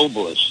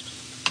globalist.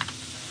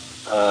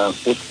 I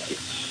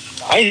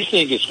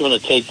think it's going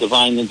to take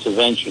divine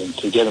intervention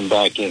to get him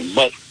back in.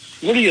 But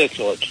what are your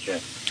thoughts, Jim?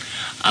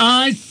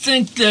 I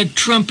think that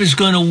Trump is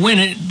going to win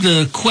it.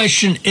 The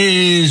question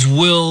is,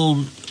 will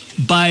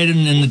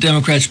Biden and the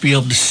Democrats be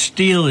able to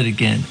steal it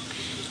again?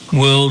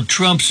 Will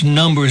Trump's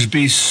numbers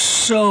be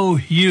so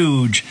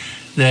huge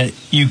that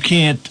you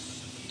can't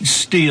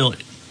steal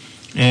it?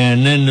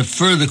 And then the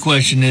further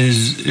question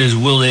is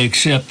will they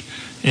accept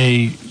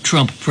a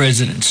Trump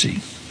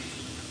presidency?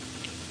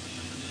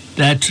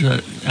 That's,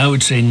 I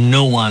would say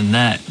no on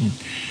that.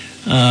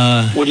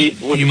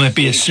 You might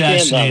be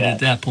assassinated at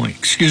that point.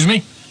 Excuse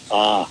me?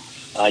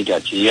 I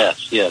got you.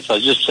 Yes. I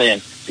was just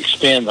saying,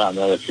 expand on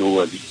that if you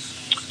would.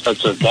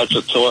 That's a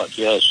thought.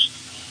 Yes.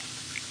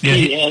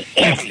 Yeah.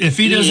 If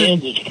he doesn't,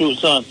 and his two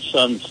sons,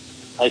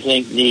 I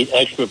think, need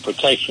extra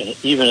protection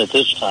even at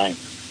this time.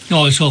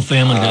 Oh, his whole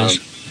family does.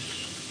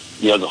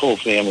 Yeah, the whole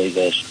family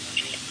does.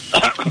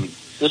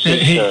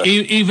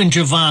 Even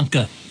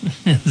Javanka,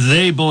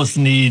 they both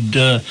need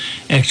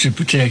extra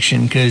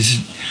protection because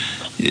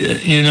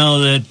you know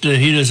that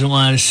he doesn't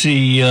want to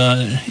see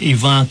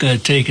Ivanka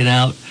taken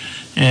out.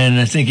 And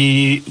I think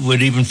he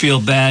would even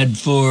feel bad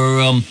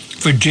for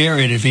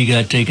Jared if he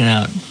got taken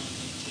out.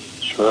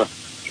 Sure.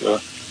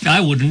 I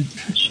wouldn't.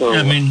 So,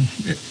 I mean,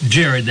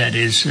 Jared, that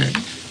is.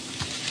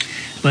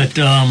 But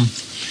do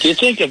you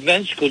think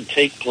events could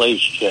take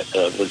place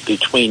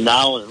between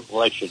now and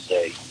Election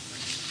Day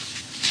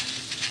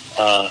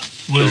to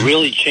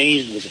really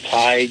change the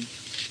tide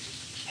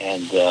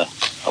and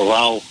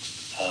allow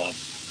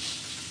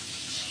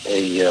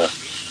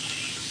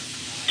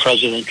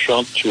President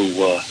Trump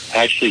to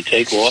actually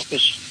take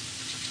office?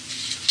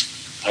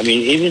 I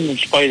mean, even in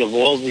spite of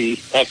all the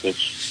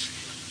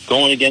efforts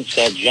going against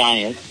that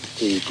giant,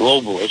 the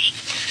globalist,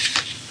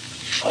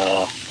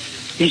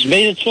 he's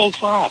made it so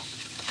far.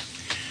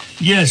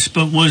 Yes,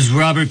 but was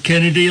Robert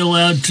Kennedy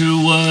allowed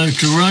to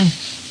run?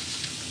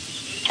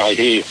 I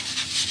hear you.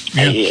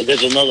 Yeah. I hear you.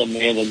 There's another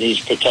man that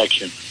needs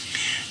protection.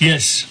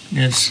 Yes.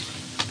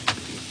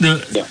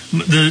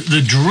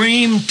 The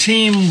dream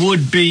team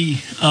would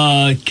be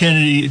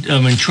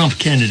Trump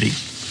Kennedy.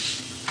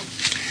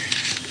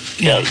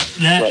 Yeah,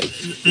 right.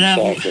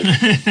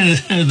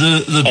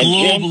 The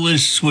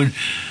globalists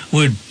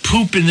would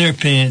poop in their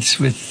pants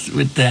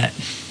with that.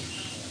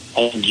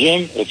 And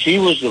Jim, if he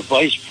was the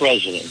vice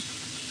president,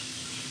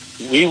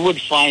 we would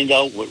find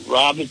out what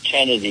Robert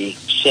Kennedy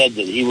said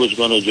that he was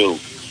going to do.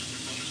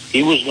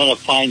 He was going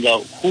to find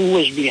out who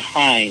was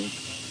behind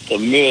the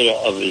murder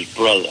of his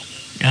brother.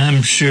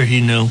 I'm sure he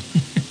knew.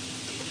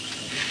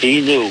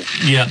 He knew.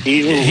 Yeah,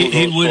 he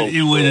knew.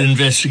 He would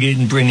investigate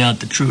and bring out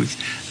the truth.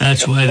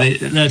 That's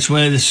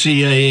why the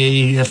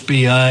CIA,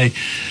 FBI,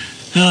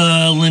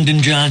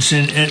 Lyndon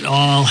Johnson, et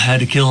al.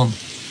 Had to kill him.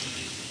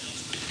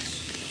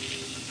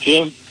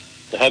 Jim,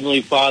 the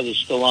Heavenly Father's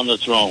still on the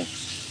throne.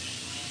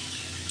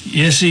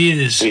 Yes, he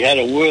is. We had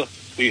a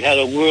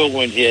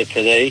whirlwind here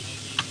today,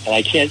 and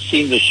I can't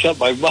seem to shut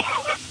my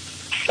mouth.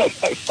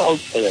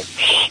 Today.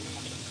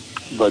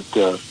 But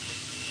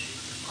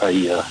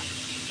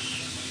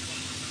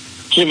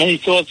Jim, any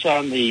thoughts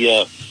on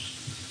the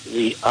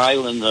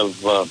island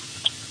of what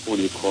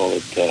do you call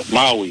it,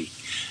 Maui?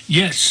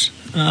 Yes,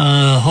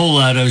 a whole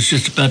lot. I was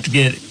just about to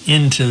get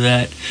into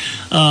that,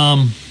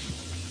 and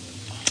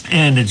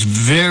it's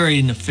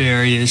very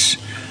nefarious.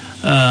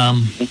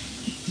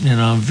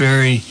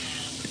 Very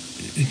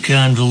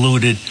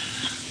convoluted.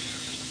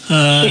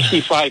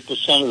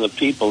 65% of the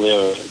people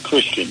there are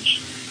Christians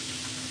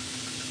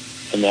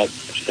in that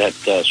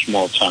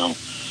small town.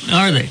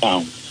 Are they?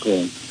 Town.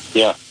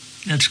 Yeah.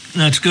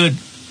 That's good.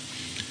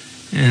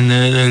 And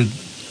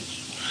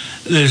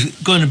there's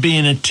going to be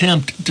an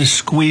attempt to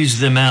squeeze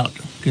them out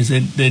because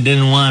they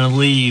didn't want to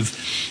leave.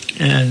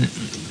 And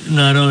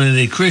not only are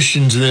they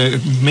Christians, they're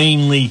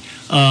mainly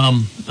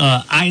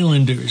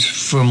islanders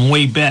from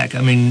way back.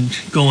 I mean,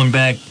 going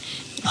back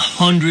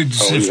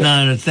hundreds, if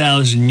not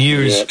 1,000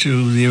 years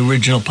to the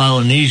original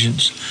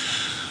Polynesians.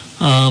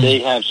 They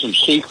have some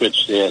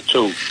secrets there,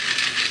 too,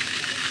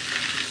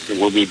 that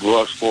will be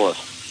brought forth.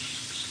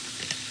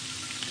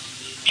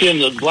 Jim,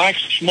 the black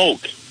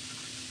smoke,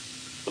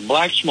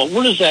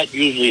 what is that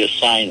usually a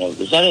sign of?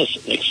 Is that an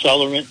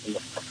accelerant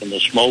in the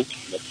smoke,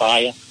 in the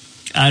fire?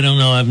 I don't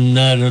know. I'm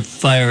not a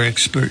fire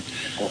expert,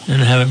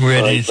 and I haven't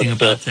read anything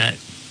about that.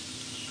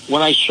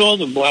 When I saw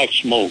the black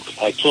smoke,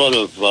 I thought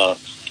of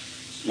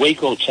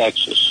Waco,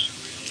 Texas.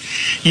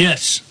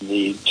 Yes.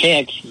 The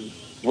tanks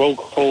broke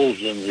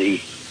holes in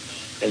the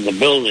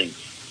building,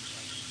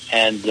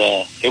 and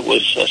it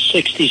was a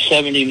 60,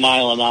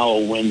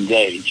 70-mile-an-hour wind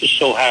day. It just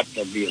so happened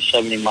to be a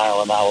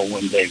 70-mile-an-hour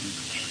wind day,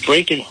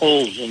 breaking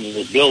holes into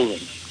the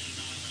building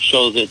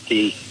so that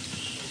the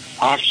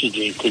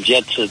oxygen could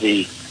get to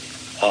the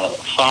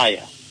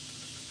fire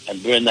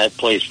and burn that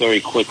place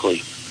very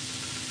quickly.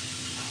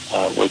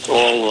 With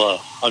all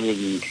 100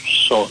 and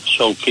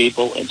so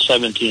people and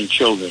 17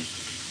 children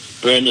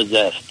burned to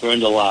death,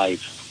 burned alive.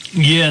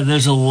 Yeah,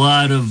 there's a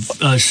lot of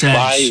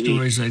sad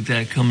stories like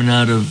that coming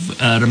out of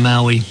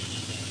Maui.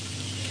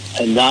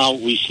 And now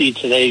we see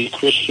today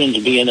Christians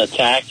being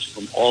attacked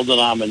from all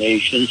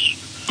denominations.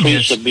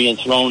 Priests are being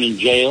thrown in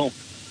jail.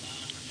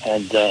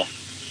 And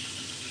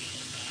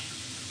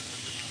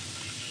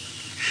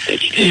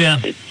it's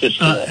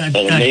just an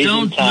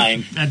amazing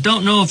time. I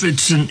don't know if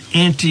it's an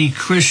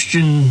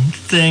anti-Christian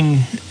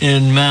thing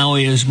in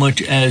Maui as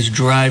much as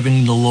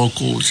driving the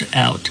locals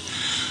out.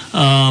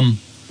 But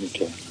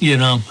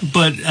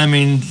I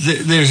mean,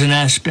 there's an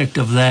aspect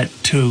of that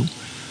too.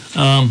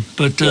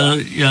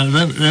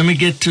 Let me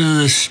get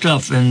to the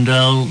stuff and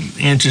I'll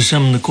answer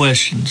some of the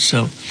questions.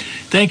 So,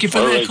 thank you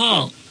for that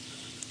call.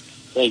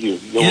 Thank you.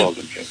 You're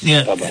welcome, Jim.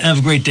 Yeah. Bye-bye. Have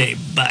a great day.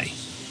 Bye.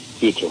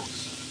 You too.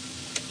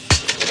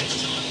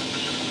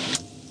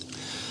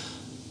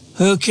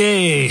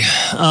 Okay.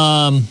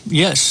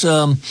 Yes.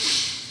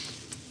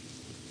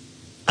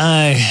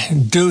 I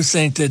do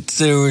think that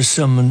there was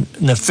some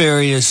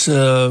nefarious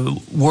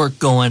work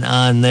going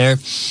on there.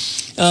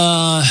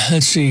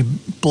 Let's see.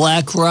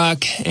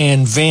 BlackRock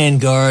and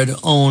Vanguard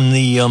own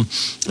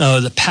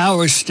the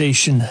power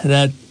station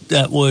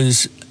that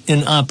was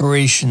in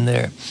operation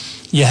there.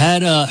 You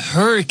had a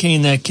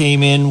hurricane that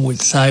came in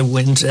with high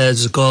winds,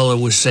 as the caller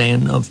was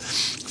saying, of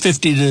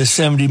 50 to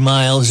 70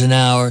 miles an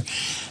hour.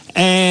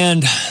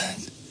 And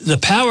the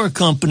power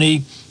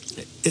company,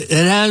 it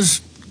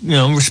has,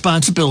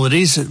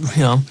 responsibilities,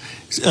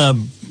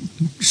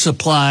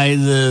 supply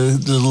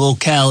the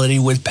locality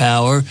with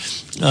power,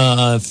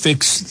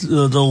 fix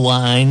the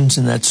lines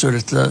and that sort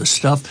of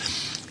stuff.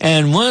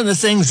 And one of the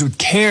things with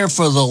care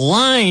for the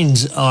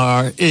lines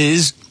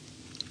is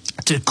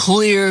to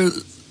clear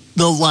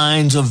the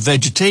lines of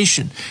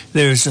vegetation.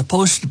 There's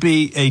supposed to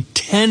be a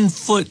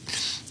 10-foot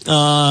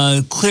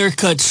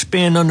clear-cut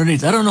span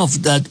underneath. I don't know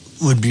if that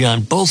would be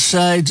on both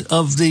sides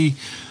of the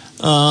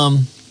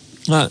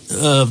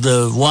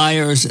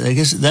wires. I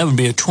guess that would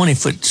be a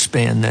 20-foot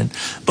span then.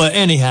 But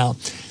anyhow,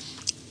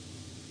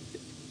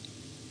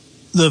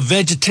 the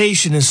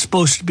vegetation is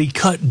supposed to be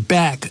cut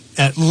back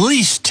at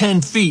least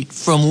 10 feet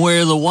from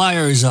where the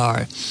wires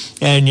are.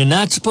 And you're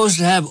not supposed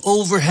to have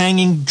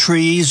overhanging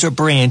trees or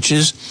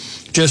branches.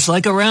 Just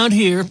like around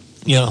here,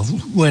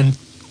 when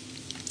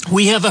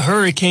we have a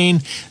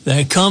hurricane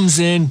that comes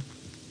in,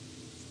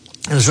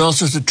 there's all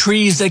sorts of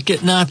trees that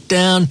get knocked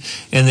down,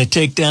 and they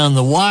take down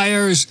the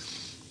wires.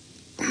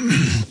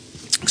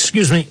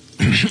 Excuse me.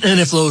 And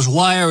if those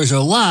wires are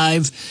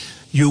live,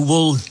 you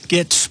will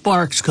get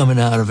sparks coming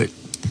out of it.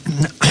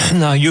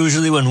 Now,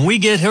 usually when we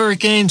get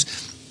hurricanes,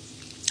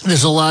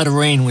 there's a lot of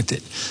rain with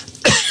it.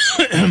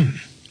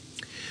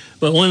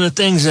 But one of the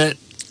things that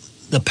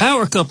the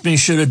power company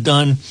should have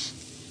done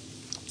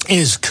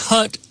is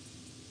cut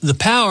the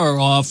power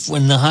off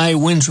when the high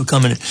winds were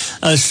coming in,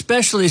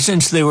 especially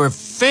since they were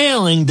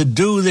failing to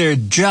do their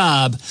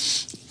job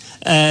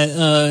at,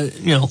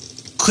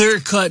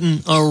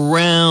 clear-cutting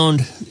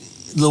around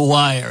the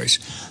wires.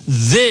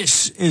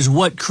 This is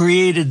what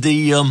created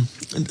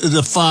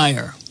the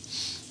fire.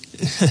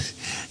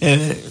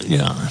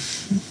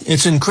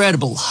 It's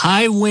incredible.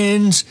 High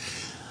winds,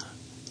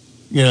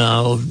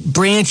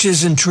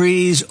 branches and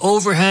trees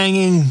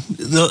overhanging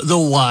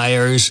the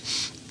wires.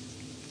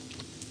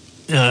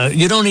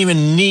 You don't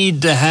even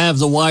need to have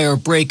the wire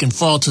break and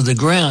fall to the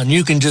ground.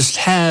 You can just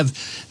have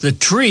the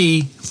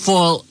tree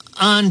fall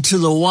onto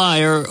the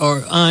wire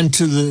or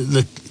onto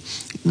the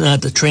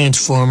not the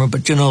transformer,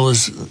 but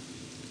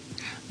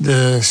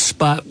the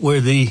spot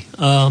where the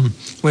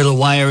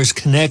wires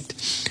connect.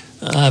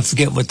 I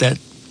forget what that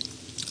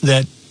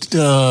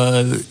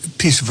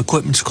piece of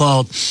equipment's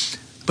called,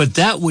 but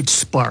that would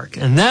spark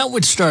and that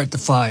would start the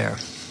fire.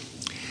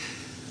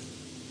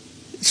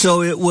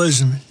 So it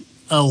was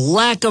a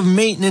lack of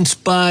maintenance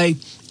by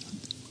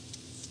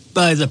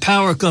the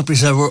power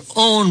companies that were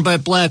owned by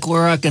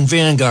BlackRock and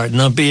Vanguard, and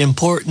that'll be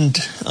important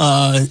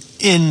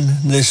in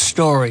this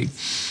story.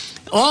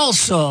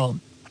 Also,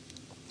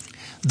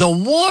 the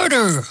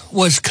water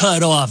was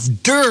cut off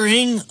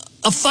during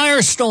a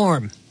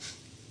firestorm.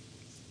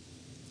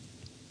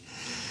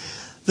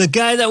 The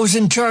guy that was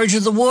in charge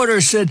of the water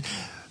said,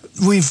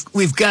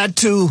 "We've got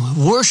to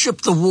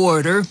worship the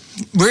water.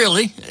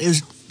 Really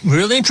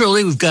and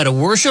truly, we've got to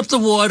worship the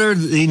water."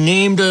 He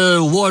named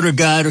a water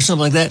god or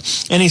something like that,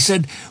 and he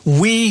said,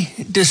 "We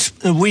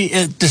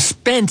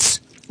dispense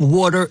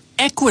water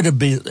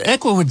equitably.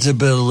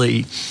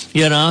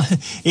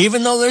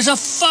 Even though there's a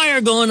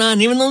fire going on,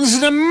 even though there's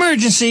an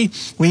emergency,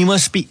 we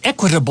must be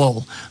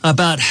equitable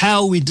about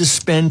how we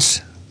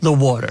dispense the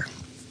water."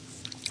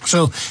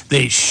 So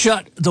they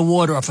shut the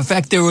water off. In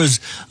fact, there was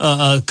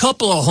a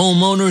couple of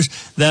homeowners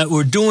that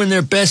were doing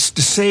their best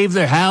to save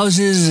their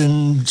houses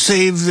and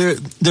save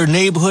their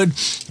neighborhood,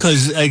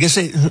 because I guess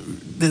I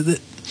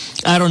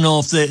don't know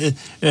if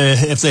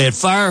they had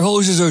fire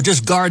hoses or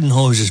just garden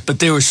hoses, but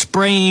they were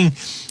spraying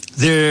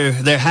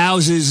their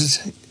houses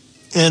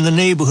and the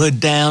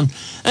neighborhood down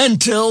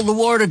until the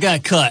water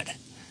got cut.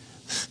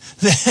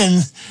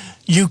 Then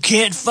you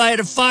can't fight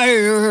a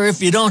fire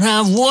if you don't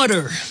have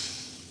water.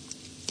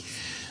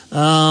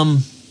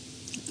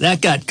 That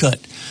got cut.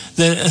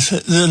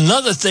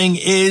 Another thing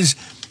is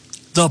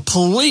the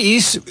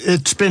police,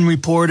 it's been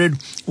reported,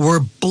 were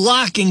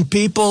blocking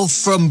people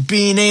from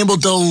being able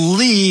to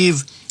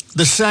leave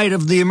the site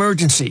of the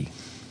emergency.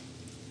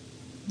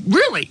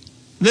 Really?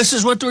 This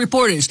is what the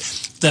report is.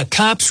 The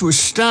cops were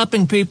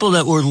stopping people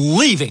that were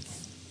leaving,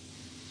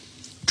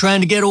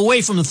 trying to get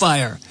away from the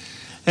fire.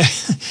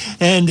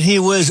 And he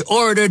was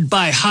ordered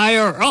by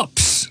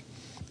higher-ups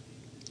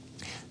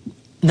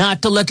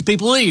not to let the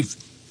people leave.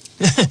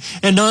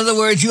 In other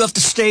words, you have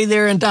to stay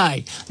there and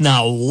die.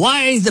 Now,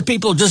 why the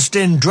people just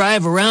didn't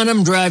drive around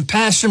him, drive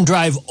past him,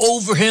 drive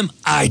over him,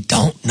 I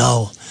don't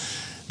know.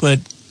 But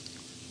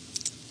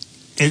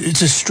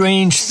it's a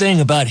strange thing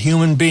about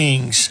human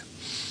beings.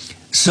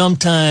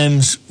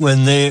 Sometimes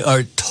when they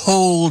are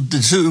told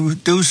to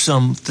do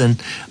something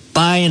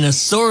by an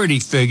authority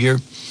figure,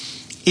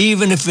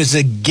 even if it's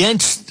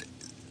against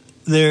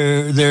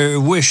their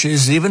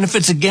wishes, even if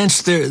it's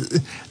against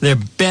their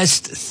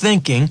best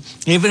thinking,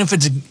 even if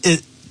it's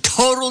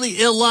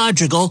totally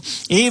illogical,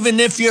 even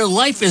if your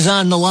life is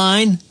on the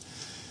line,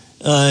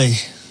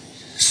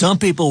 some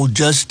people will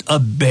just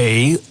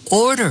obey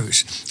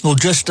orders, will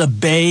just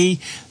obey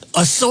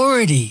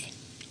authority.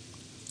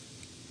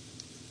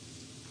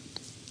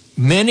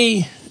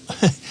 Many,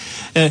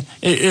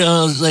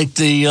 like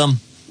the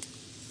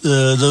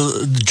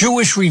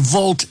Jewish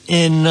revolt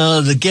in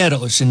the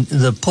ghettos, in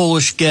the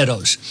Polish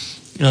ghettos,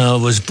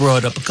 was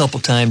brought up a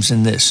couple times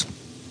in this.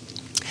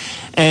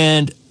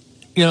 And,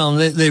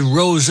 they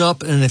rose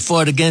up and they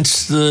fought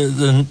against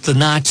the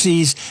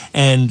Nazis,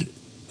 and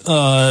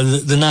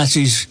the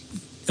Nazis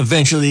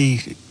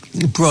eventually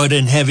brought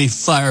in heavy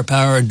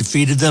firepower and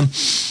defeated them.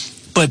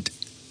 But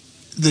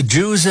the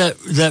Jews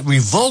that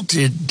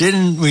revolted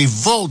didn't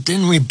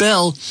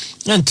rebel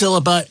until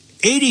about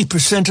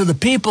 80% of the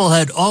people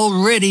had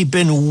already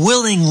been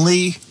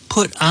willingly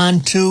put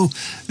onto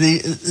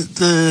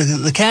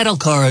the cattle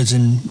cars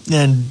and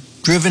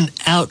driven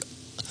out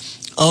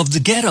of the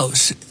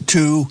ghettos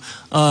to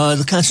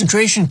the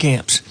concentration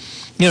camps.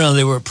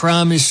 They were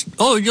promised,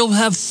 "Oh, you'll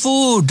have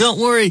food. Don't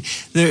worry.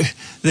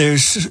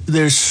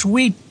 There's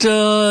sweet,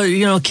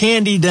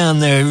 candy down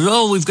there.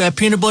 Oh, we've got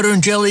peanut butter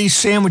and jelly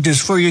sandwiches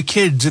for your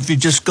kids if you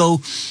just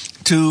go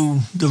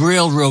to the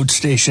railroad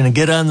station and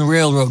get on the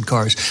railroad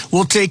cars.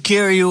 We'll take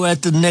care of you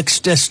at the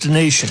next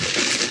destination."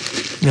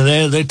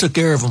 They took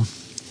care of them.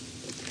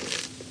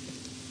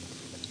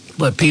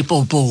 But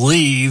people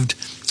believed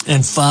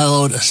and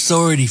followed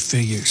authority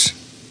figures.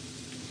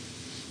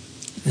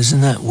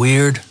 Isn't that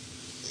weird?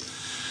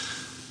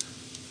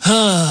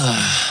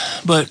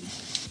 But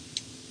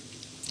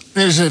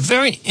there's a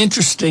very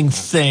interesting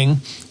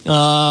thing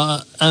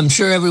I'm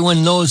sure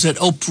everyone knows that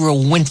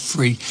Oprah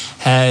Winfrey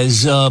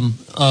has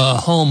a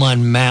home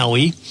on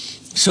Maui.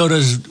 So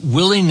does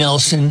Willie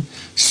Nelson,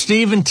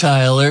 Steven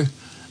Tyler,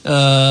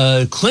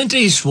 Clint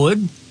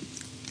Eastwood,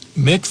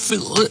 Mick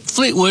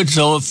Fleetwood.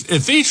 So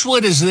if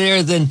Eastwood is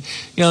there, then,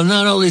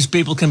 not all these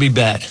people can be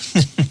bad.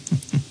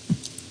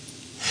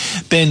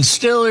 Ben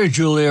Stiller,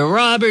 Julia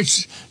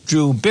Roberts,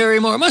 Drew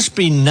Barrymore. It must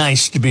be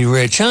nice to be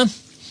rich, huh?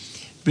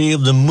 Be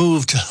able to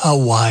move to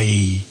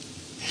Hawaii.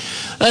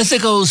 I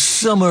think old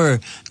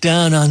summer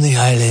down on the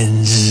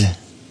islands.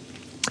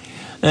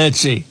 Let's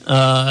see.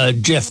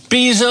 Jeff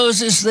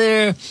Bezos is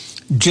there.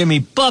 Jimmy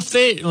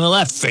Buffett. Well,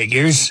 that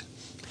figures.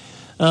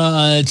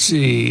 Let's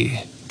see.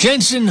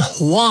 Jensen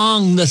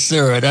Huang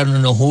III. I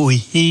don't know who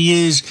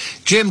he is.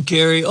 Jim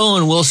Carrey,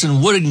 Owen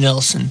Wilson, Woody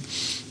Nelson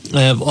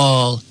have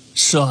all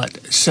sought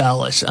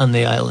solace on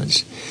the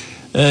islands.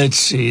 Let's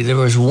see. There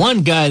was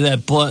one guy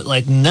that bought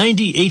like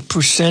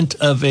 98%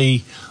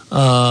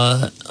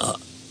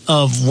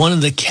 of one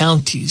of the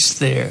counties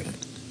there.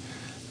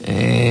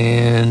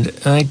 And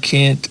I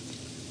can't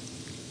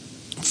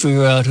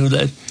figure out who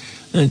that...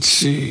 Let's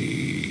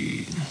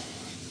see.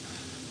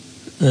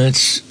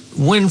 That's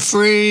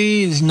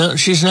Winfrey. No,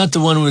 she's not the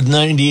one with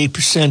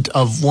 98%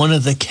 of one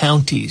of the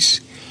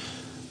counties.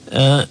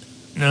 No,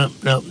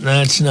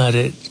 that's not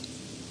it.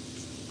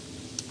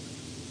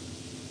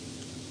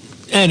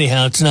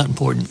 Anyhow, it's not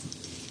important.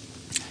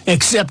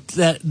 Except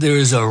that there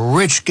is a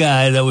rich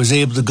guy that was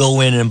able to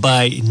go in and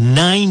buy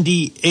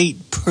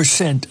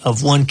 98%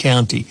 of one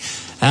county.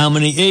 How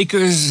many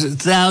acres,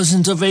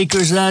 thousands of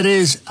acres that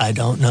is, I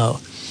don't know.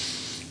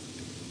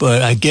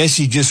 But I guess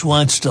he just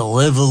wants to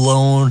live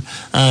alone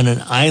on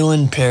an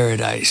island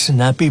paradise and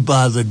not be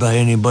bothered by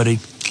anybody.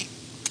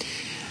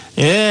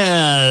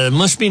 Yeah, it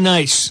must be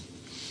nice.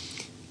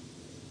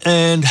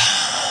 And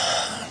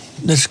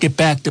let's get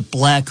back to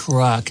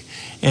BlackRock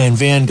and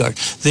Vanguard.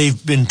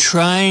 They've been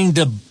trying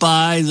to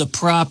buy the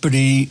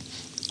property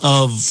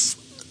of,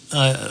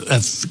 I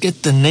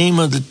forget the name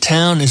of the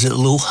town. Is it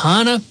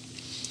Luhana?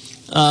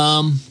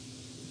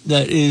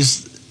 That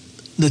is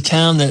the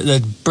town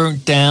that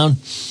burnt down.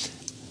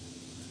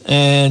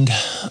 And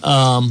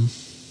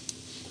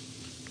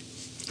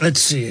let's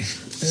see.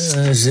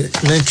 Is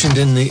it mentioned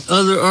in the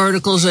other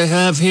articles I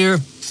have here?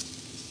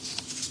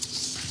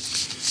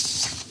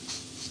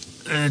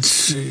 Let's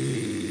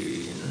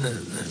see. The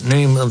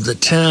name of the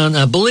town.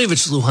 I believe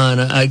it's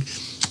Luhana.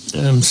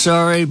 I'm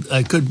sorry.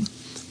 I could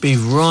be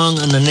wrong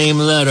on the name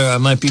of that, or I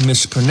might be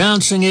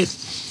mispronouncing it.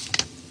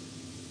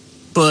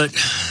 But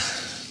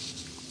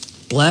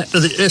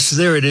yes,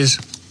 there it is.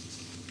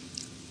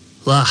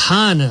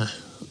 Lahaina.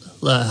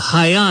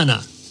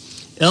 Lahaina.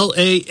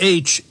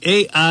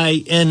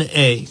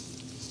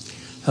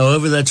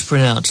 However that's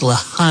pronounced.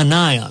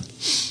 Lahaina.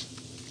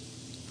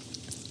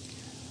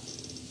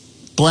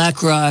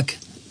 BlackRock,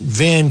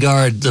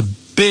 Vanguard, the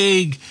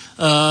big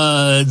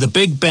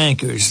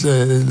bankers,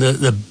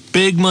 the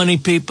big money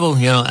people,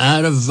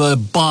 out of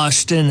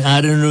Boston,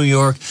 out of New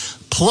York,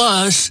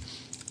 plus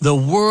the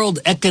World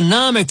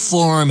Economic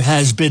Forum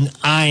has been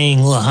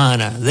eyeing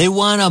Lahaina. They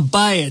want to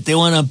buy it. They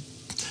want to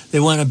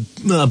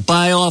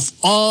buy off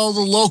all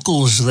the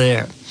locals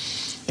there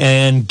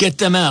and get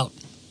them out.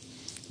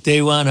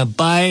 They want to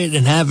buy it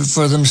and have it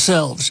for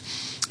themselves.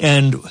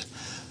 And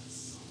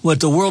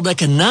what the World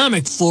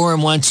Economic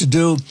Forum wants to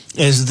do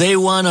is they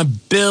want to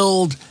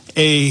build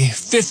a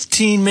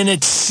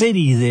 15-minute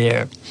city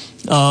there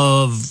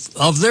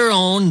of their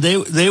own.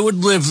 They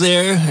would live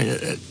there.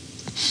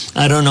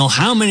 I don't know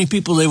how many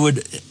people they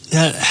would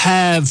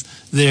have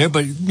there,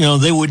 but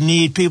they would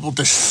need people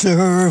to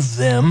serve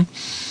them.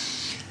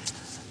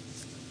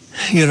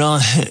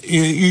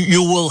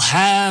 You will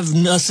have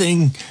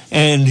nothing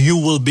and you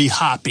will be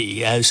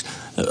happy, as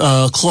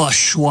Klaus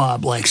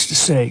Schwab likes to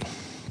say.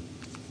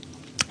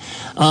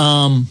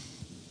 And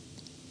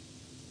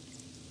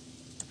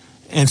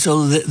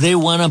so they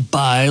want to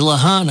buy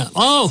Lahaina.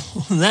 Oh,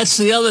 that's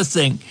the other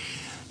thing.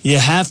 You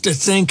have to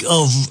think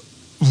of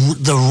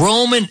the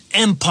Roman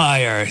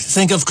Empire.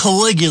 Think of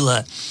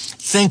Caligula.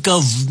 Think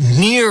of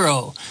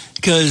Nero.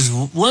 Because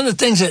one of the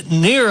things that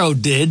Nero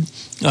did,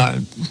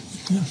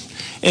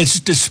 it's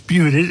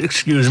disputed,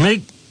 excuse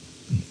me.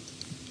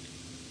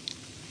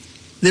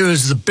 There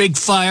was the big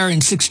fire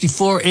in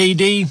 64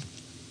 A.D.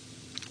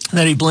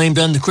 that he blamed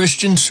on the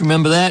Christians.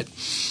 Remember that?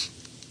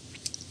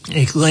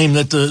 He claimed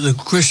that the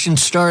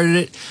Christians started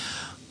it.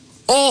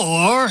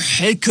 Or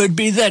it could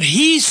be that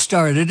he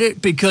started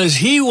it because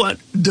he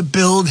wanted to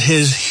build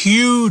his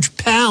huge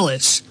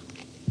palace.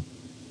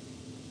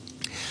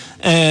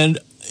 And,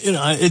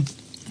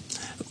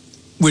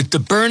 with the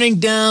burning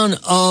down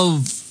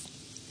of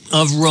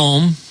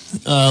Rome,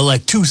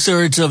 like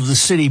 2/3 of the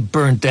city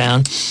burnt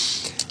down,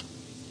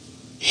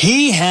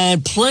 he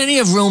had plenty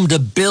of room to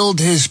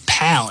build his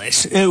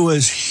palace. It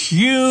was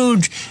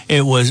huge.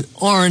 It was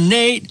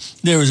ornate.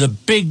 There was a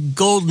big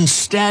golden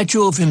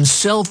statue of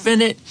himself in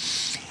it.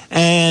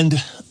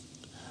 And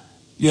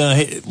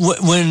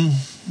when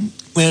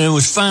when it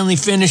was finally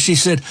finished, he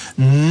said,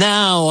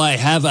 "Now I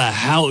have a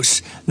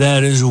house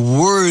that is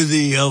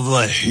worthy of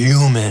a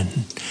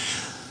human."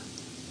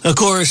 Of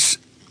course,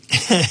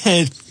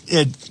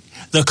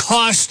 the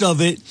cost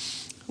of it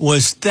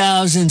was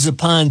thousands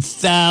upon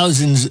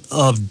thousands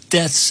of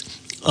deaths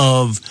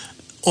of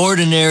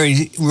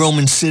ordinary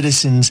Roman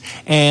citizens,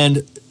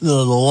 and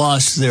the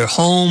loss of their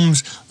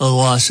homes, the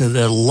loss of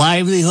their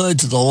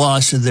livelihoods, the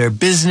loss of their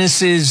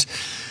businesses.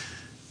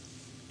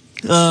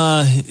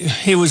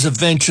 He was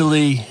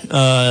eventually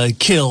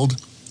killed.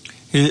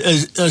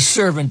 A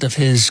servant of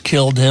his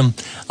killed him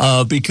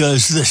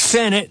because the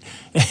Senate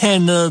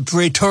and the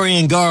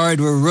Praetorian Guard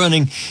were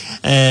running,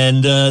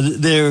 and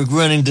they were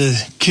running to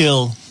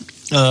kill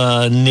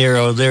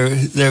Nero.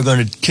 They're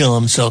going to kill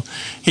him, so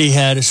he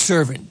had a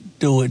servant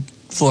do it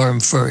for him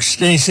first.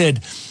 And he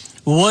said,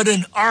 "What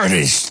an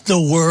artist the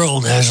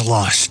world has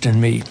lost in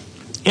me."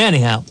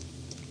 Anyhow,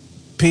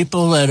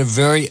 people that are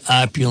very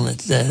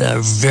opulent, that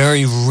are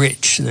very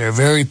rich, that are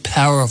very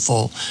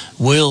powerful,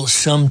 will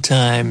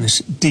sometimes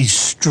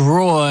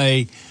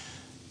destroy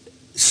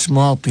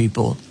small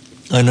people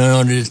in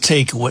order to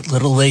take what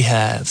little they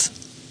have.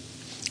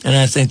 And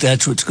I think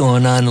that's what's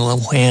going on in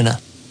Lahana,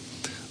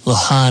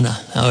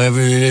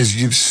 however it is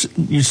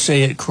you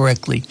say it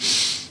correctly.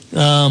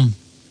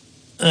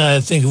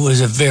 I think it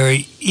was a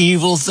very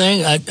evil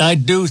thing. I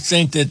do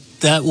think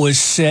that was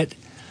set.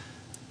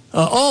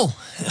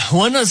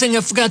 One other thing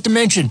I forgot to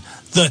mention.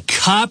 The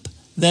cop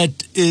that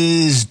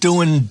is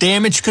doing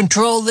damage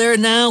control there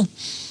now,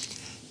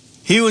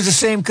 he was the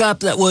same cop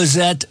that was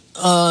at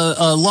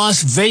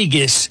Las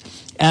Vegas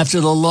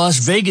after the Las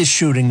Vegas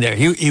shooting there.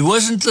 He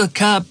wasn't the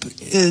cop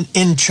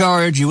in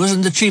charge. He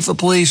wasn't the chief of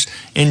police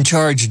in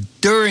charge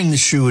during the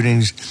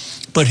shootings,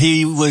 but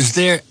he was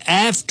there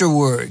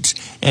afterwards,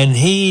 and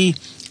he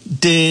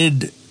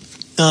did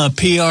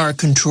PR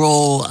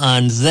control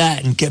on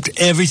that and kept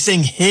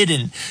everything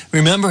hidden.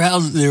 Remember how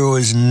there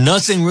was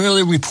nothing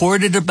really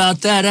reported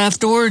about that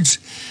afterwards?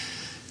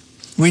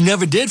 We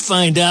never did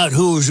find out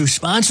who was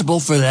responsible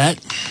for that.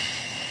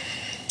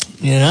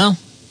 You know?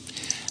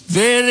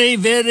 Very,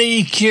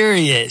 very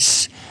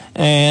curious.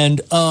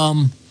 And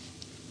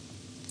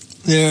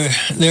there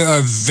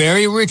are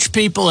very rich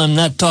people. I'm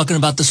not talking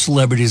about the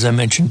celebrities I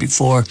mentioned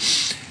before,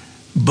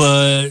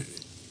 but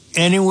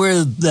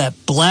anywhere that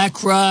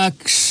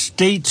BlackRock,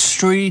 State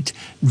Street,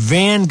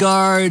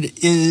 Vanguard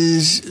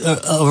is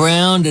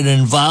around and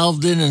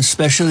involved in, and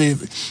especially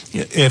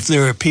if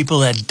there are people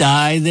that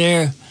die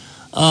there,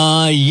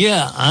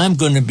 I'm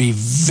going to be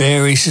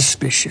very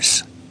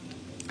suspicious.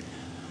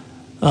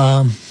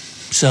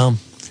 So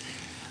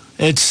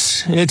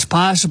it's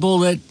possible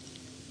that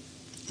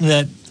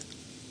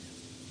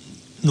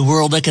the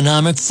World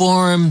Economic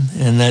Forum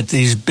and that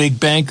these big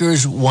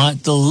bankers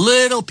want the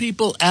little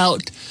people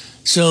out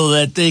so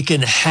that they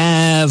can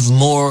have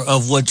more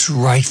of what's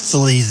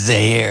rightfully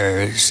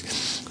theirs.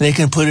 They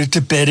can put it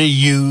to better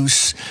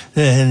use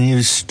than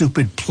you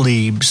stupid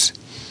plebes.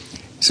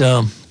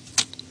 So,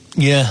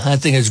 I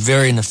think it's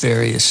very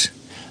nefarious.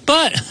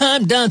 But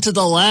I'm down to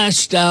the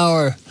last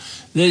hour.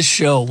 This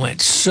show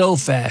went so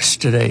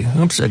fast today.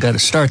 Oops, I got to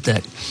start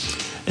that.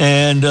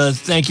 And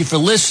thank you for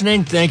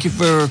listening. Thank you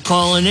for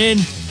calling in.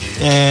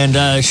 And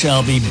I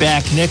shall be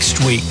back next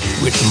week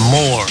with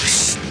more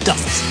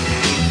stuff.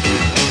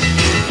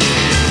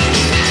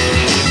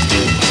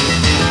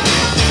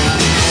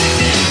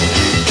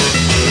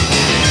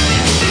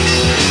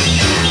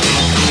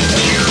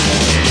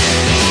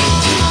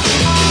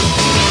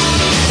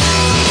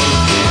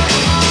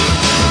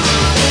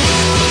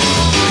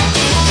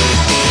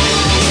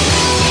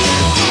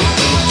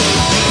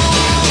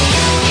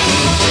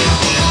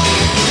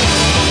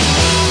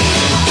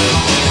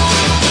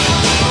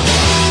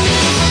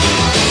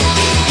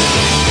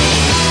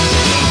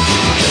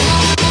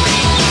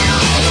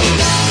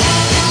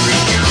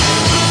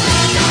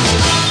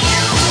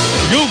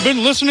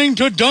 Been listening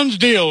to Dunn's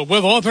Deal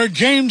with author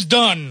James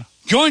Dunn.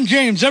 Join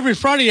James every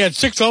Friday at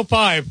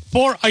 6:05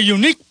 for a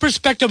unique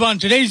perspective on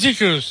today's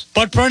issues.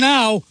 But for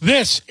now,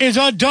 this is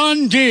a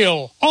Dunn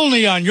Deal,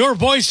 only on your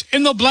voice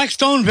in the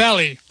Blackstone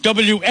Valley,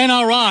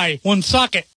 WNRI, Woonsocket.